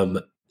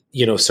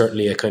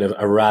 certainly a kind of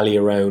a rally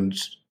around,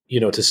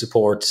 to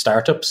support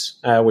startups,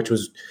 which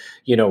was,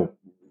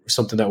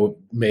 something that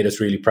made us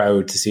really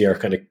proud to see our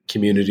kind of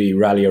community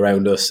rally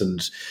around us,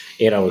 and,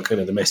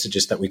 kind of the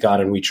messages that we got.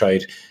 And we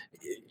tried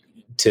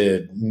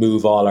to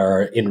move all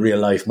our in real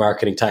life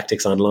marketing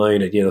tactics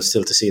online, and,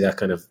 still to see that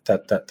kind of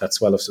that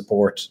swell of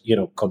support,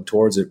 come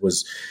towards it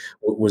was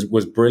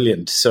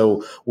brilliant.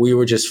 So we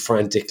were just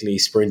frantically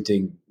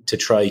sprinting to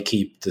try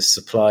keep the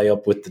supply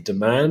up with the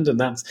demand, and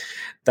that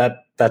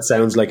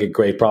sounds like a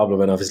great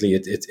problem, and obviously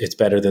it's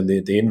better than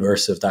the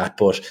inverse of that.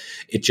 But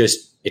it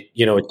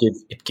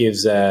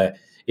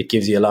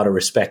gives you a lot of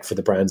respect for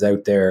the brands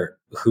out there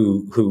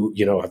who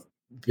have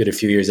been a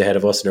few years ahead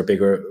of us and are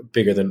bigger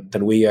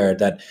than we are,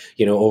 that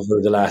over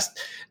the last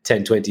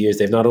 10, 20 years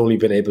they've not only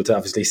been able to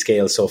obviously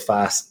scale so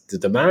fast the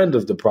demand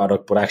of the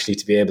product, but actually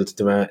to be able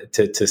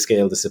to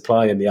scale the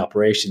supply and the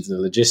operations and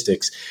the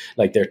logistics.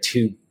 Like, they're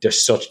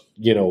such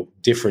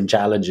different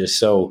challenges.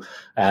 So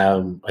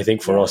I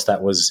think for us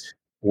that was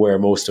where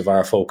most of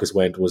our focus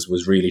went,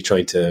 was really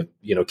trying to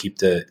keep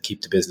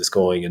the business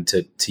going, and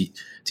to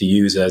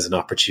use it as an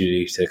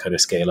opportunity to kind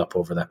of scale up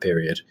over that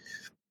period.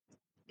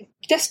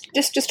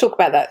 just talk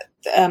about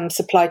that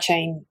supply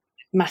chain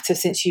matter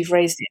since you've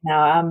raised it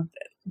now,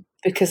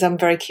 because I'm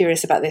very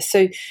curious about this.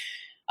 So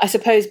I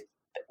suppose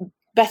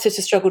better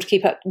to struggle to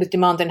keep up with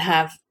demand than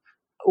have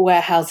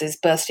warehouses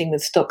bursting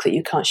with stock that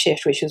you can't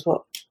shift, which is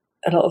what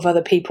a lot of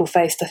other people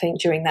faced, I think,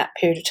 during that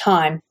period of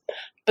time.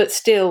 But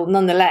still,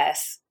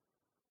 nonetheless,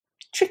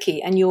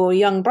 tricky, and you're a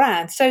young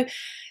brand. So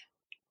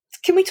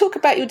can we talk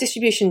about your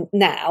distribution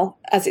now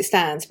as it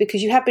stands?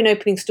 Because you have been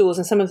opening stores,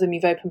 and some of them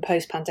you've opened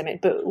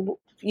post-pandemic, but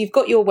you've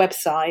got your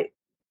website.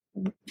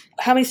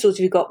 How many stores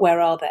have you got?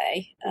 Where are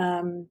they?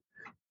 And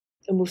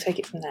we'll take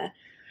it from there.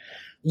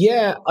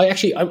 Yeah,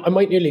 I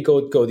might nearly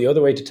go the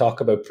other way to talk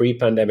about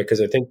pre-pandemic,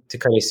 because I think to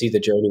kind of see the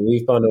journey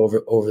we've gone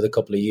over the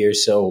couple of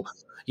years. So,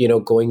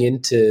 going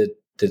into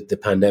the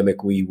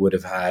pandemic, we would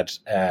have had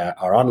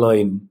our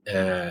online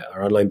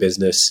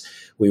business.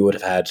 We would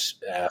have had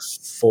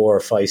 4 or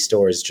 5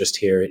 stores just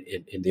here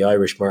in the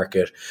Irish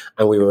market,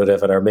 and we would have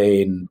had our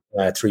main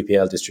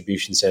 3PL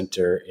distribution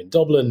centre in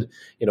Dublin.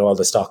 All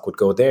the stock would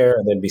go there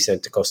and then be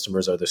sent to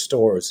customers or the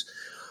stores.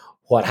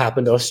 What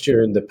happened to us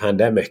during the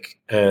pandemic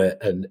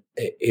and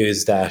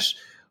is that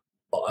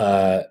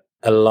a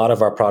lot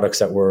of our products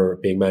that were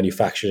being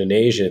manufactured in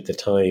Asia at the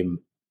time,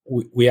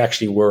 we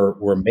actually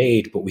were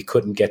made, but we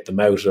couldn't get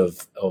them out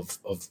of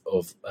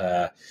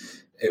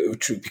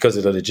because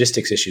of the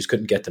logistics issues,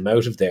 couldn't get them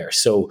out of there.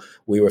 So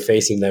we were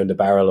facing down the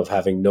barrel of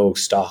having no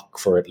stock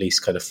for at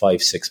least kind of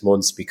 5-6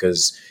 months,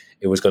 because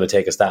it was going to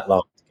take us that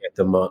long to get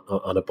them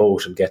on a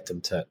boat and get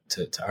them to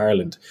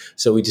Ireland.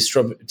 So we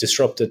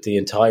disrupted the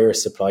entire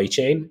supply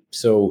chain.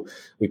 So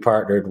we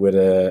partnered with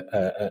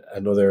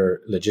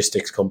another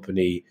logistics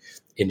company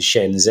in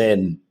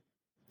Shenzhen,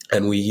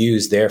 and we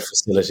used their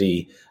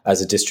facility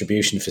as a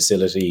distribution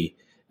facility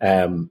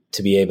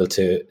to be able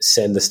to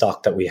send the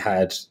stock that we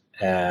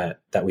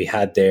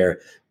had there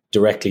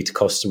directly to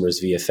customers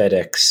via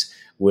FedEx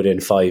within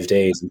 5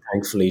 days. And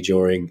thankfully,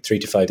 during 3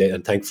 to 5 days,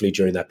 and thankfully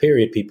during that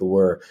period, people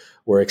were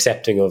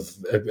accepting of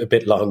a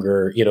bit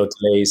longer,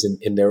 delays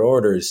in their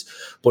orders.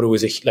 But it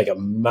was a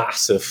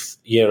massive,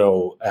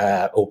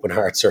 open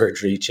heart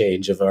surgery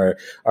change of our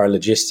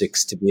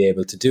logistics to be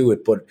able to do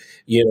it. But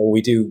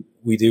we do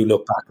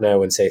look back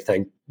now and say are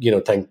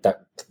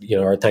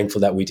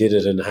thankful that we did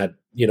it and had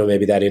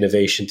maybe that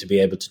innovation to be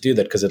able to do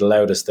that, because it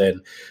allowed us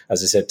then,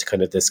 as I said, to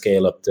kind of to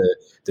scale up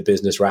the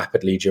business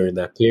rapidly during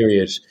that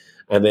period.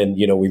 And then,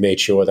 we made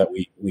sure that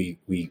we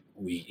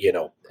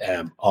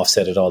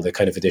offsetted all the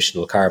kind of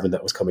additional carbon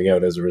that was coming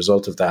out as a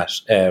result of that,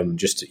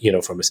 just,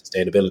 from a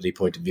sustainability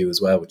point of view as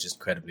well, which is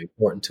incredibly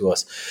important to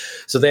us.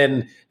 So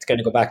then to kind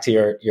of go back to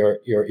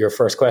your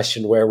first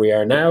question, where we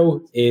are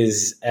now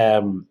is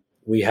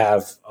we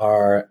have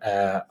our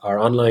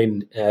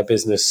online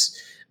business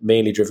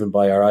mainly driven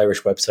by our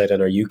Irish website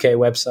and our UK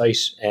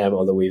website,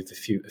 although we have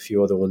a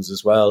few other ones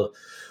as well.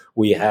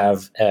 We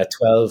have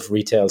 12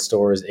 retail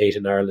stores, 8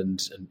 in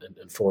Ireland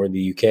and 4 in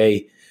the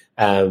UK.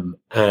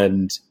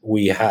 And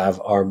we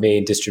have our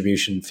main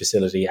distribution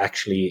facility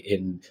actually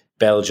in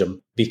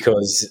Belgium,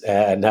 because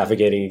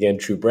navigating again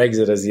through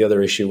Brexit as the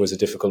other issue was a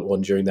difficult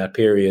one during that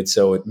period.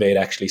 So it made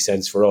actually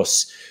sense for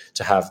us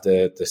to have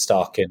the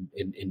stock in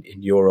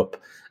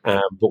Europe.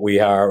 But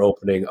we are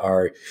opening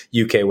our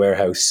UK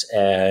warehouse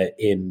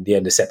in the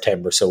end of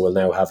September, so we'll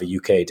now have a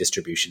UK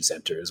distribution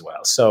centre as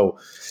well. So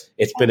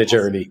it's been a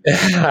journey,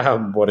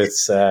 but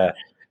it's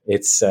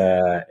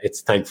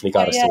thankfully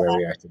got us to where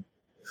we are today.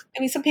 I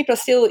mean, some people are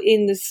still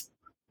in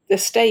the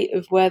state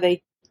of where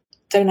they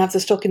don't have the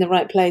stock in the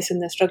right place,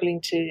 and they're struggling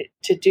to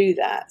do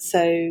that.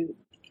 So,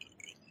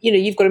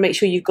 you've got to make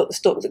sure you've got the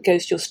stock that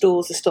goes to your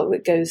stores, the stock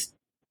that goes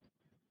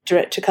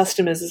direct to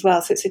customers as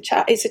well. So it's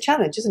a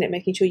challenge, isn't it?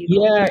 Making sure you've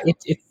got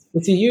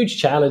it's a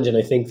huge challenge. And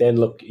I think then,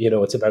 look,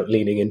 it's about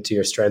leaning into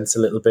your strengths a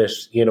little bit.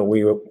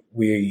 We're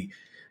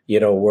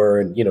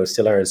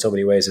still are in so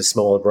many ways a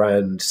small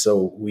brand,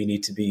 so we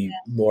need to be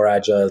more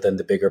agile than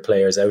the bigger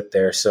players out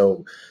there.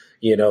 So,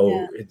 it's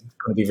going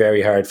to be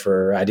very hard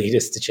for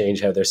Adidas to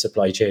change how their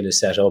supply chain is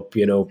set up,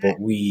 but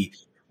we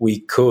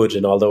could,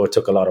 and although it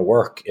took a lot of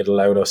work, it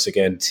allowed us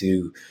again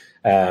to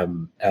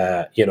to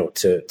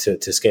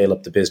scale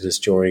up the business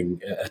during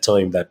a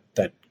time that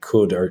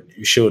could or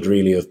should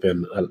really have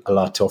been a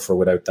lot tougher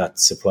without that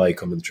supply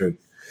coming through.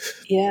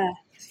 Yeah,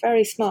 it's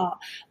very smart.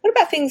 What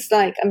about things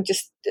like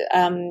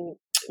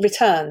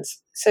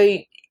returns? So,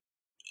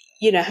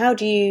 how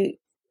do you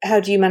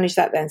manage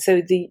that then?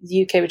 So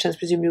the UK returns,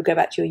 presumably you'll go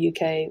back to your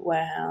UK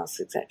warehouse,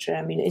 etc.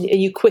 I mean, are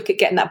you quick at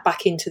getting that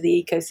back into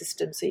the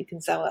ecosystem so you can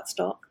sell that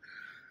stock?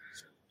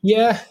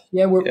 Yeah,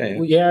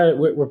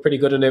 we're pretty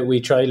good in it.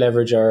 We try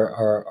leverage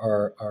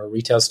our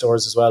retail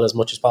stores as well as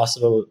much as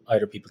possible.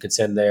 Either people can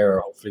send there or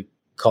hopefully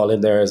call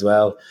in there as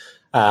well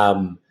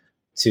to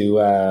do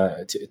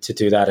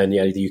that. And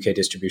the UK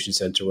distribution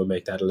centre will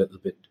make that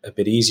a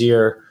bit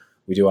easier.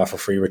 We do offer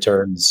free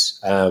returns,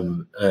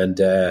 and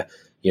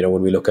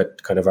when we look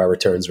at kind of our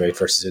returns rate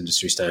versus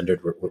industry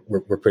standard,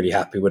 we're pretty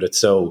happy with it.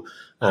 So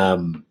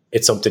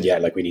it's something,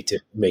 we need to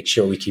make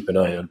sure we keep an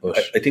eye on. But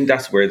I think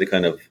that's where the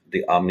kind of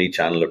the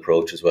omni-channel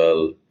approach as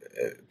well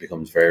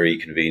becomes very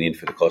convenient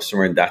for the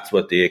customer, and that's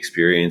what the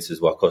experience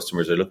is. What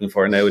customers are looking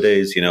for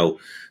nowadays.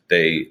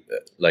 They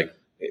like.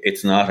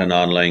 It's not an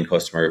online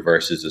customer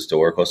versus a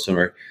store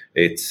customer.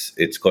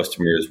 It's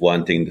customers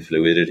wanting the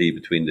fluidity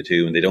between the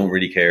two, and they don't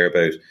really care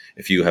about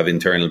if you have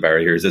internal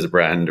barriers as a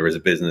brand or as a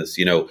business.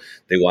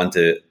 They want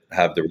to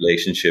have the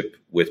relationship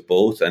with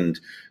both, and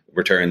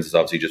returns is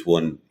obviously just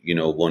one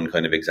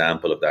kind of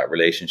example of that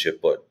relationship.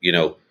 But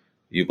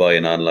you buy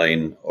an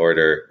online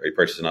order, or you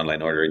purchase an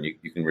online order, and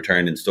you can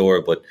return in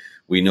store. But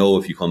we know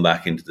if you come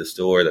back into the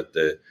store that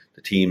the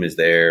team is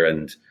there,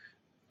 and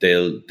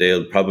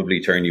they'll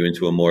probably turn you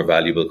into a more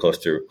valuable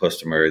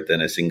customer than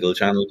a single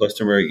channel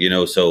customer.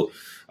 So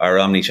our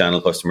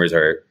omni-channel customers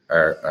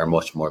are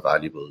much more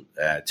valuable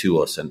to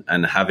us,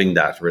 and having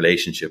that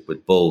relationship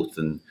with both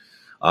and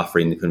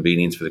offering the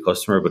convenience for the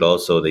customer, but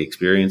also the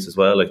experience as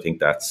well. I think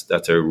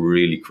that's a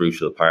really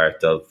crucial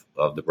part of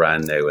the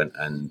brand now,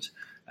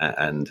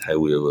 and how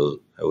we will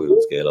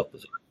scale up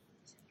as well.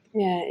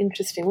 Yeah,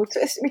 interesting. Well,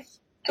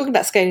 talking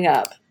about scaling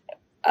up,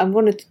 I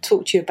wanted to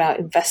talk to you about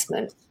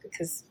investment,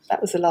 because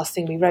that was the last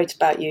thing we wrote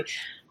about you.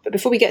 But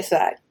before we get to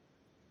that,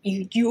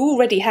 you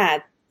already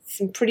had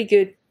some pretty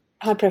good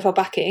high-profile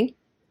backing,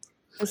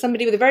 and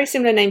somebody with a very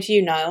similar name to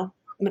you, Niall,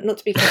 not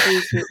to be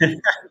confused with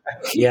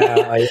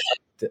Yeah,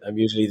 I'm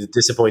usually the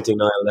disappointing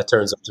Niall that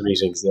turns up to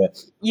meetings.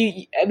 Yeah,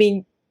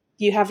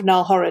 you have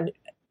Niall Horan.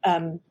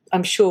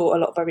 I'm sure a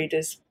lot of our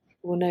readers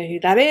will know who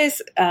that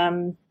is.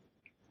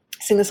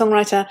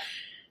 Singer-songwriter.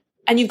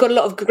 And you've got a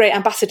lot of great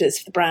ambassadors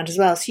for the brand as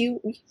well. So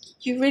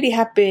you really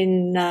have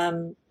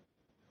been,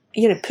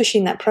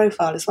 pushing that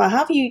profile as well. How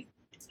have you,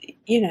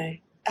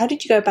 how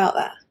did you go about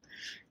that?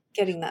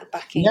 Getting that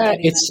backing? Yeah,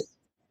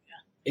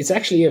 it's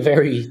actually a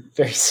very,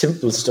 very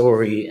simple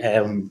story.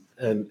 And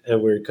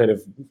we're kind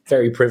of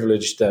very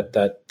privileged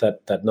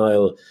that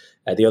Niall,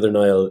 the other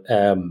Niall,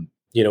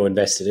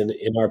 invested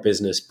in our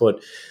business.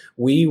 But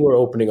we were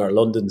opening our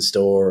London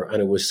store,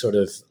 and it was sort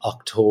of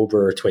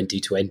October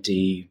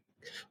 2020,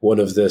 one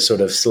of the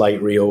sort of slight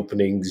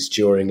reopenings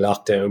during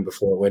lockdown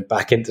before it went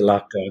back into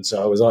lockdown.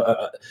 So I was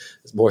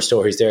more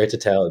stories there to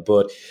tell.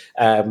 But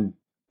I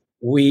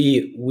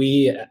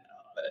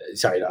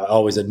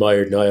always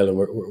admired Niall, and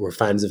we're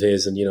fans of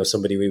his, and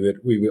somebody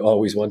we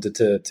always wanted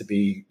to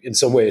be in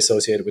some way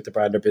associated with the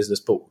brand or business.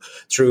 But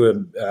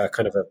through a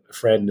kind of a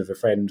friend of a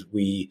friend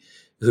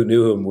who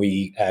knew him,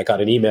 we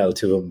got an email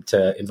to him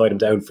to invite him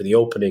down for the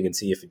opening and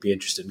see if he'd be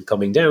interested in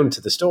coming down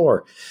to the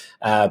store.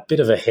 Bit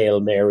of a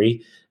Hail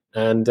Mary.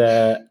 And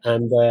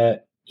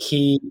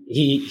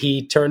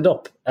he turned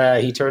up.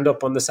 He turned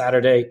up on the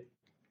Saturday.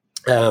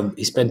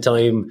 He spent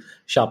time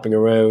shopping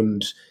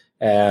around.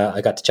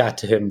 I got to chat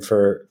to him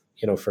for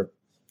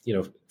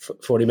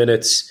 40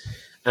 minutes,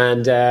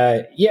 and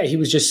he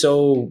was just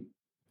so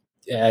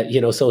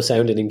so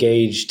sounding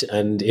engaged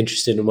and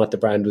interested in what the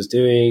brand was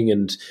doing.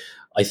 And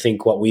I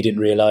think what we didn't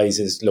realize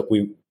is,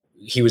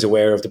 he was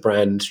aware of the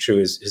brand through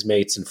his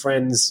mates and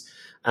friends.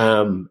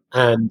 And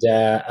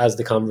as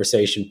the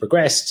conversation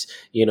progressed,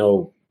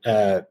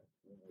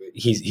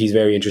 he's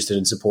very interested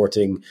in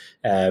supporting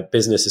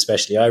business,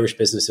 especially Irish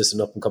businesses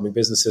and up and coming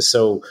businesses.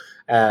 So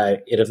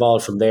it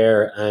evolved from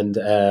there, and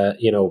a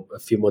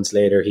few months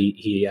later,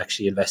 he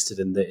actually invested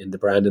in the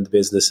brand and the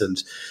business,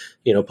 and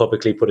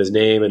publicly put his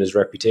name and his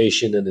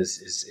reputation and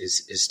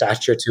his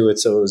stature to it.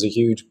 So it was a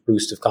huge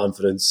boost of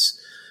confidence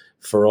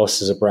for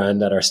us as a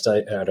brand at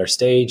our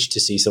stage to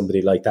see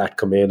somebody like that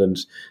come in and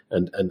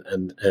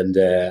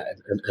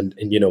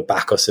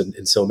back us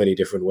in so many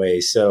different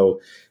ways. So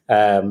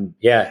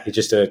he's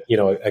just a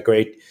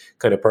great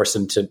kind of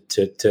person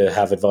to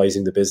have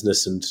advising the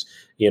business, and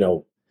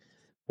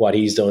what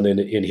he's done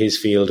in his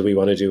field, we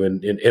want to do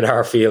in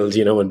our field,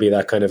 and be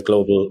that kind of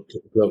global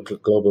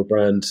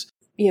brand.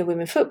 Yeah,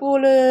 women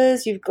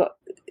footballers. You've got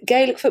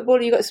Gaelic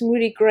football. You've got some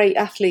really great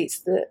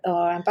athletes that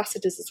are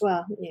ambassadors as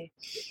well, haven't you?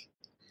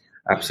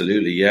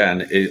 Absolutely, yeah.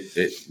 And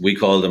we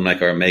call them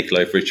like our Make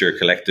Life Richer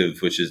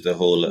collective, which is the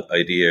whole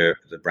idea,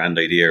 the brand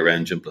idea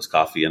around Gin Plus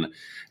Coffee. And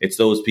it's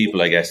those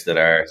people, I guess, that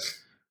are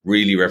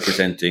really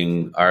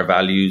representing our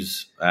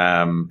values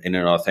in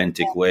an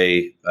authentic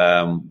way.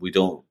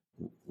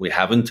 We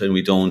haven't and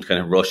we don't kind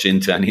of rush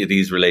into any of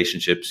these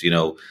relationships.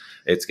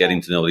 It's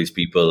getting to know these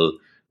people,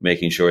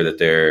 making sure that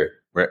they're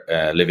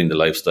living the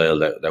lifestyle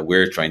that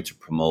we're trying to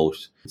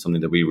promote.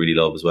 Something that we really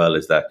love as well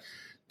is that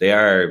they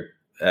are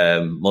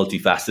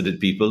multifaceted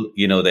people.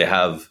 They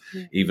have,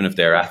 even if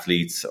they're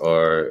athletes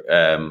or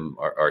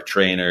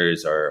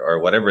trainers or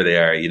whatever they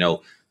are,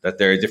 that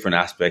there are different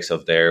aspects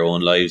of their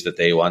own lives that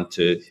they want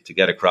to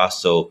get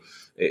across. So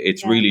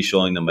it's really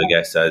showing them, I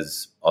guess,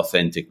 as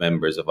authentic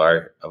members of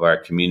our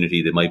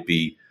community. They might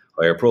be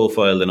higher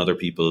profile than other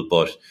people,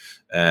 but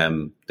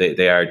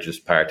they are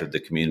just part of the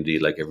community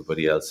like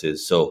everybody else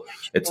is. So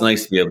it's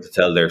nice to be able to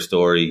tell their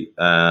story.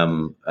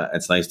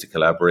 It's nice to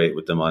collaborate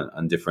with them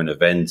on different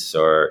events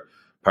or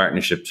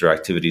partnerships or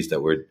activities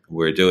that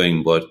we're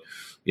doing. But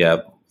yeah,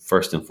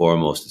 first and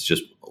foremost, it's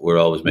just we're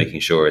always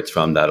making sure it's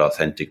from that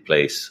authentic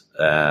place,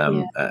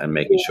 and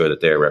making sure that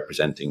they're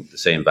representing the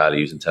same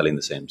values and telling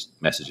the same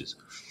messages.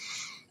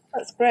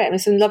 That's great. And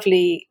there's some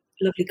lovely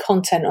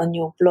content on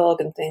your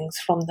blog and things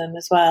from them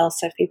as well.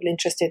 So if people are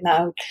interested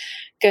now,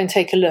 go and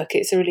take a look.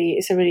 It's a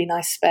really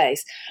nice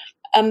space.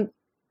 I'm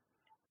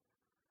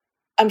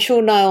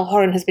sure Niall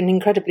Horan has been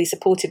incredibly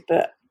supportive,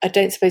 but I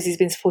don't suppose he's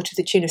been supported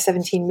to the tune of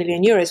 17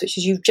 million euros, which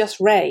is you've just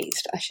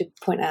raised, I should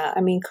point out.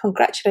 I mean,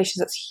 congratulations,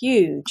 that's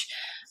huge.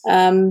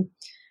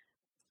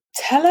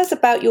 Tell us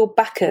about your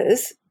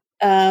backers,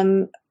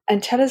 and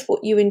tell us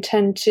what you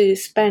intend to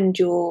spend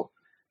your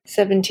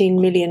 17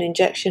 million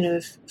injection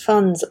of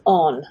funds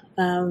on,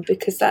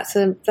 because that's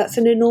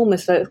an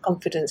enormous vote of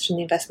confidence from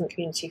the investment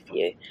community for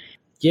you.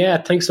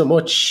 Yeah, thanks so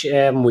much.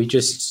 We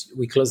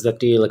closed that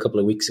deal a couple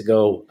of weeks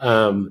ago.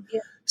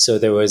 So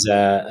there was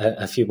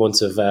a few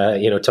months of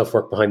tough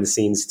work behind the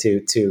scenes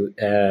to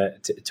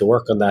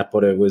work on that,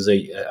 but it was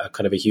a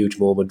kind of a huge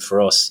moment for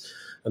us.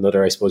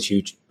 Another, I suppose,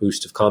 huge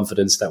boost of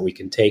confidence that we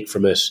can take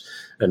from it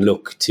and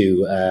look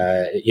to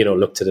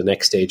the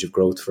next stage of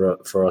growth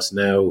for us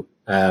now.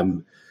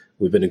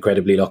 We've been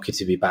incredibly lucky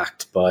to be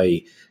backed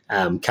by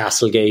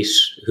Castlegate,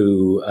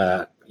 who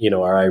are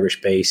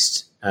Irish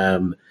based,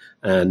 and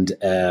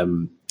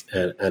the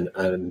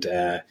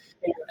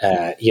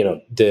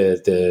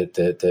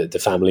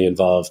family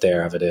involved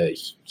there have had a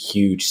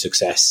huge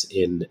success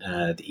in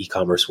the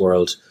e-commerce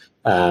world,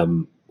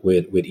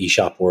 with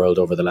eShop World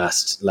over the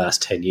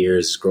last 10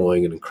 years,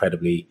 growing an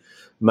incredibly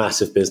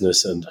massive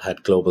business and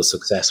had global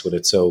success with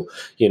it. So,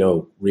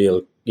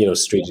 real,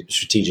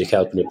 strategic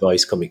help and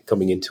advice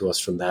coming into us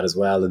from that as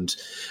well. And,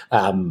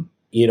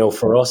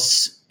 for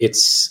us,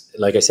 it's,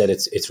 like I said,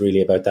 it's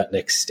really about that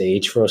next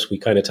stage for us. We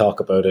kind of talk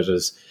about it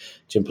as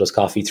Gin Plus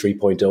Coffee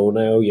 3.0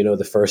 now.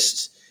 The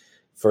first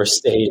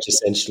stage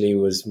essentially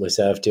was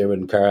myself, Diarmuid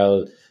and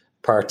Carl,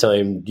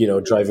 part-time,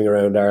 driving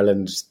around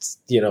Ireland,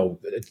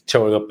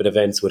 showing up at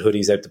events with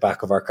hoodies out the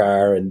back of our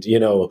car, and,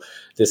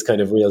 this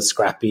kind of real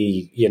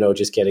scrappy,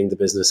 just getting the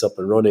business up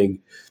and running.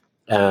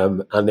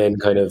 And then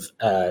kind of,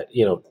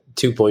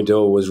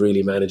 2.0 was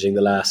really managing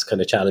the last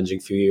kind of challenging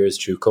few years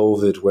through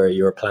COVID, where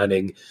you're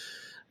planning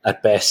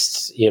at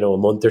best, a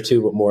month or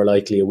two, but more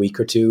likely a week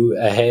or two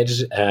ahead,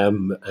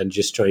 and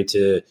just trying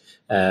to,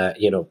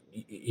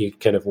 you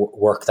kind of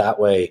work that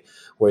way.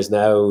 Whereas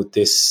now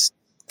this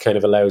kind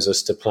of allows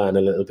us to plan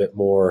a little bit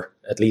more,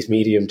 at least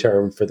medium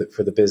term, for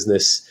the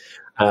business,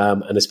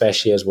 and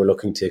especially as we're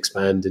looking to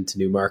expand into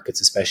new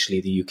markets, especially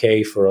the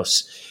UK for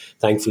us.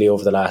 Thankfully,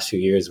 over the last few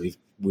years, we've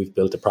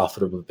built a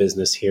profitable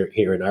business here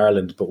in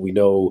Ireland, but we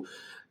know,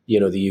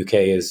 the UK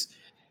is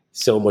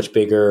so much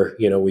bigger.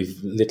 We've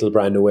little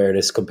brand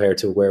awareness compared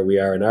to where we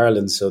are in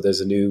Ireland. So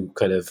there's a new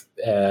kind of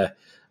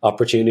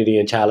opportunity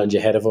and challenge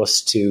ahead of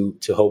us to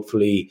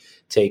hopefully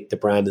take the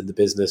brand and the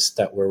business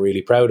that we're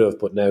really proud of,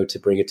 but now to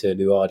bring it to a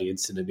new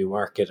audience in a new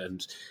market.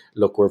 And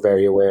look, we're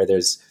very aware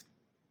there's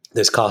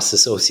costs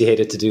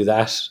associated to do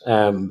that.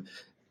 And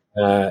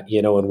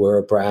we're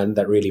a brand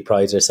that really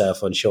prides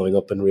ourselves on showing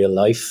up in real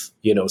life,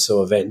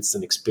 so events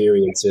and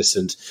experiences.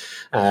 And,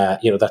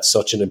 that's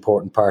such an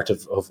important part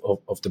of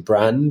the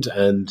brand,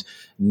 and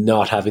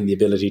not having the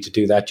ability to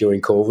do that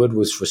during COVID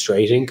was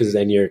frustrating, because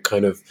then you're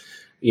kind of,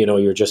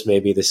 you're just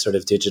maybe this sort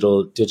of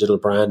digital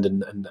brand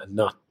and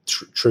not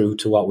true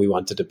to what we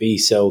wanted to be.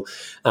 So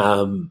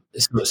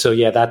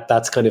yeah,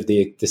 that's kind of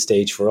the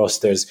stage for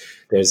us.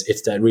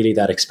 It's that really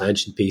that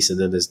expansion piece, and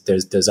then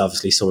there's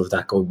obviously some of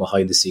that going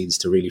behind the scenes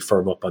to really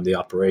firm up on the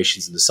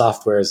operations and the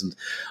softwares and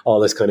all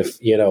this kind of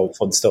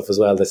fun stuff as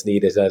well that's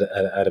needed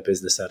at a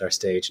business at our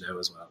stage now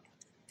as well.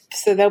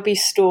 So there'll be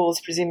stores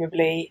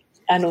presumably.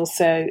 And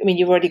also, I mean,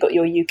 you've already got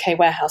your UK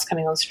warehouse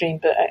coming on stream,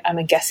 but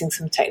I'm guessing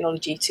some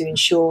technology to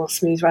ensure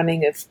smooth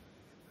running of,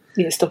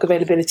 stock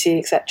availability,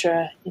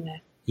 etc.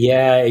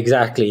 Yeah,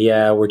 exactly.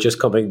 Yeah, we're just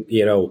coming,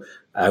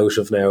 out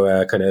of now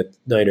a kind of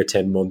 9 or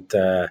 10 month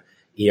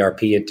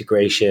ERP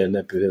integration,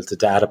 and built a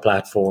data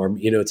platform,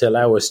 to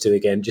allow us to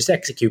again just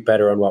execute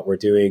better on what we're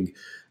doing,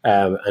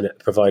 and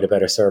provide a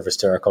better service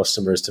to our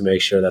customers to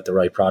make sure that the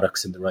right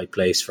product's in the right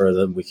place for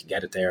them. We can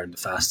get it there in the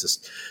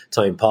fastest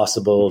time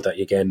possible, that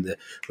again, the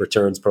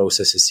returns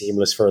process is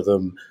seamless for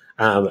them,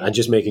 and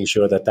just making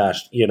sure that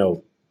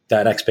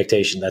that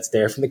expectation that's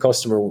there from the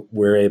customer,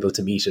 we're able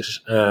to meet it.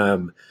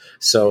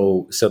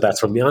 So that's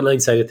from the online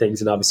side of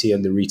things, and obviously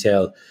on the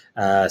retail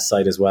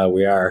side as well.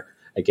 We are,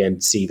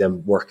 again, see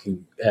them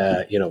working,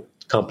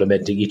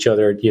 complementing each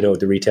other,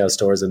 the retail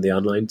stores and the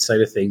online side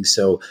of things.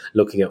 So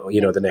looking at,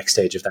 the next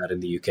stage of that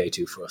in the UK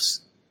too for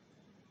us.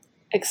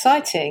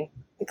 Exciting.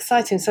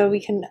 So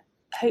we can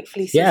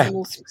hopefully see some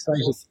more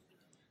stores.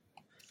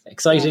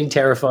 Exciting,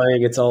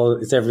 terrifying. It's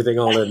everything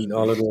all in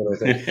one, I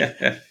think.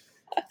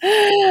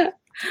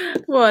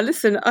 Well,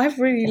 listen, I've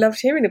really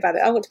loved hearing about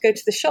it. I want to go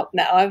to the shop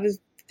now. I've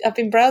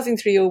been browsing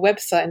through your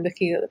website and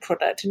looking at the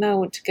product, and now I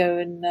want to go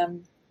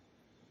and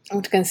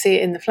see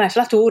it in the flesh.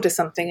 I'll have to order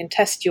something and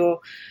test your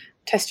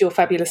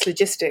fabulous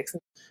logistics.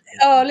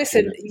 Oh,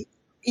 listen,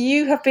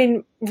 you have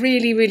been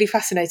really, really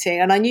fascinating,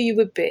 and I knew you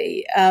would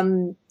be.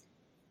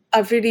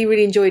 I've really,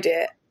 really enjoyed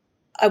it.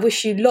 I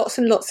wish you lots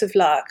and lots of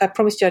luck. I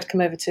promised you I'd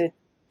come over to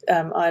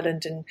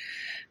Ireland and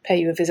pay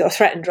you a visit, or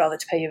threatened rather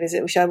to pay you a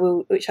visit, which I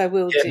will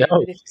do.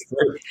 No,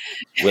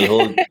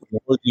 we'll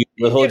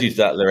hold you to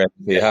that, Loretta.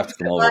 You have to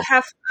come over.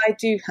 I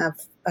do have,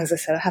 as I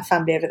said, I have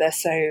family over there,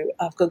 so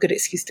I've got a good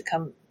excuse to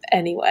come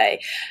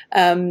anyway.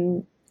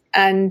 And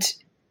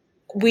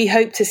we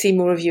hope to see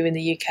more of you in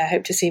the UK. I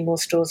hope to see more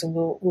stores, and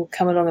we'll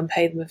come along and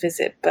pay them a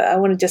visit. But I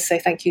want to just say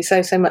thank you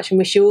so much, and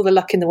wish you all the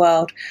luck in the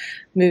world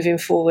moving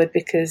forward,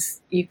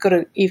 because you've got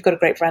a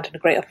great brand and a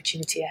great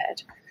opportunity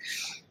ahead.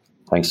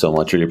 Thanks so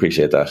much. Really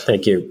appreciate that.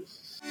 Thank you.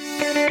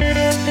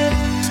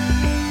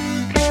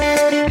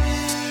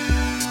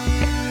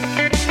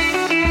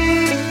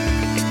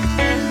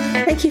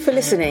 Thank you for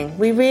listening.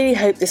 We really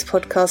hope this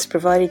podcast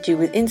provided you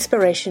with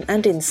inspiration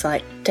and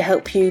insight to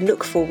help you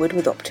look forward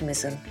with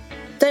optimism.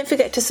 Don't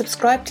forget to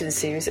subscribe to the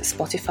series at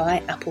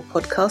Spotify, Apple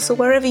Podcasts, or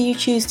wherever you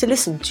choose to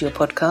listen to your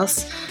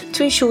podcasts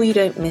to ensure you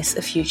don't miss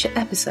a future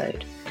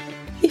episode.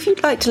 If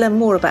you'd like to learn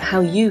more about how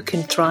you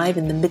can thrive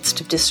in the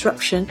midst of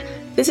disruption,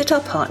 visit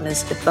our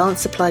partners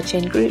Advanced Supply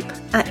Chain Group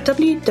at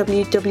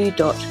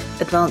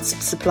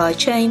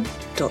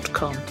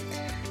www.advancedsupplychain.com.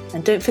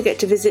 And don't forget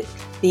to visit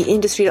the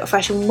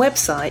Industry.Fashion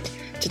website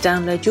to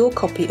download your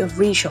copy of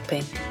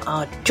Reshopping,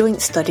 our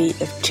joint study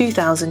of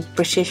 2,000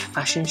 British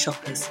fashion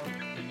shoppers.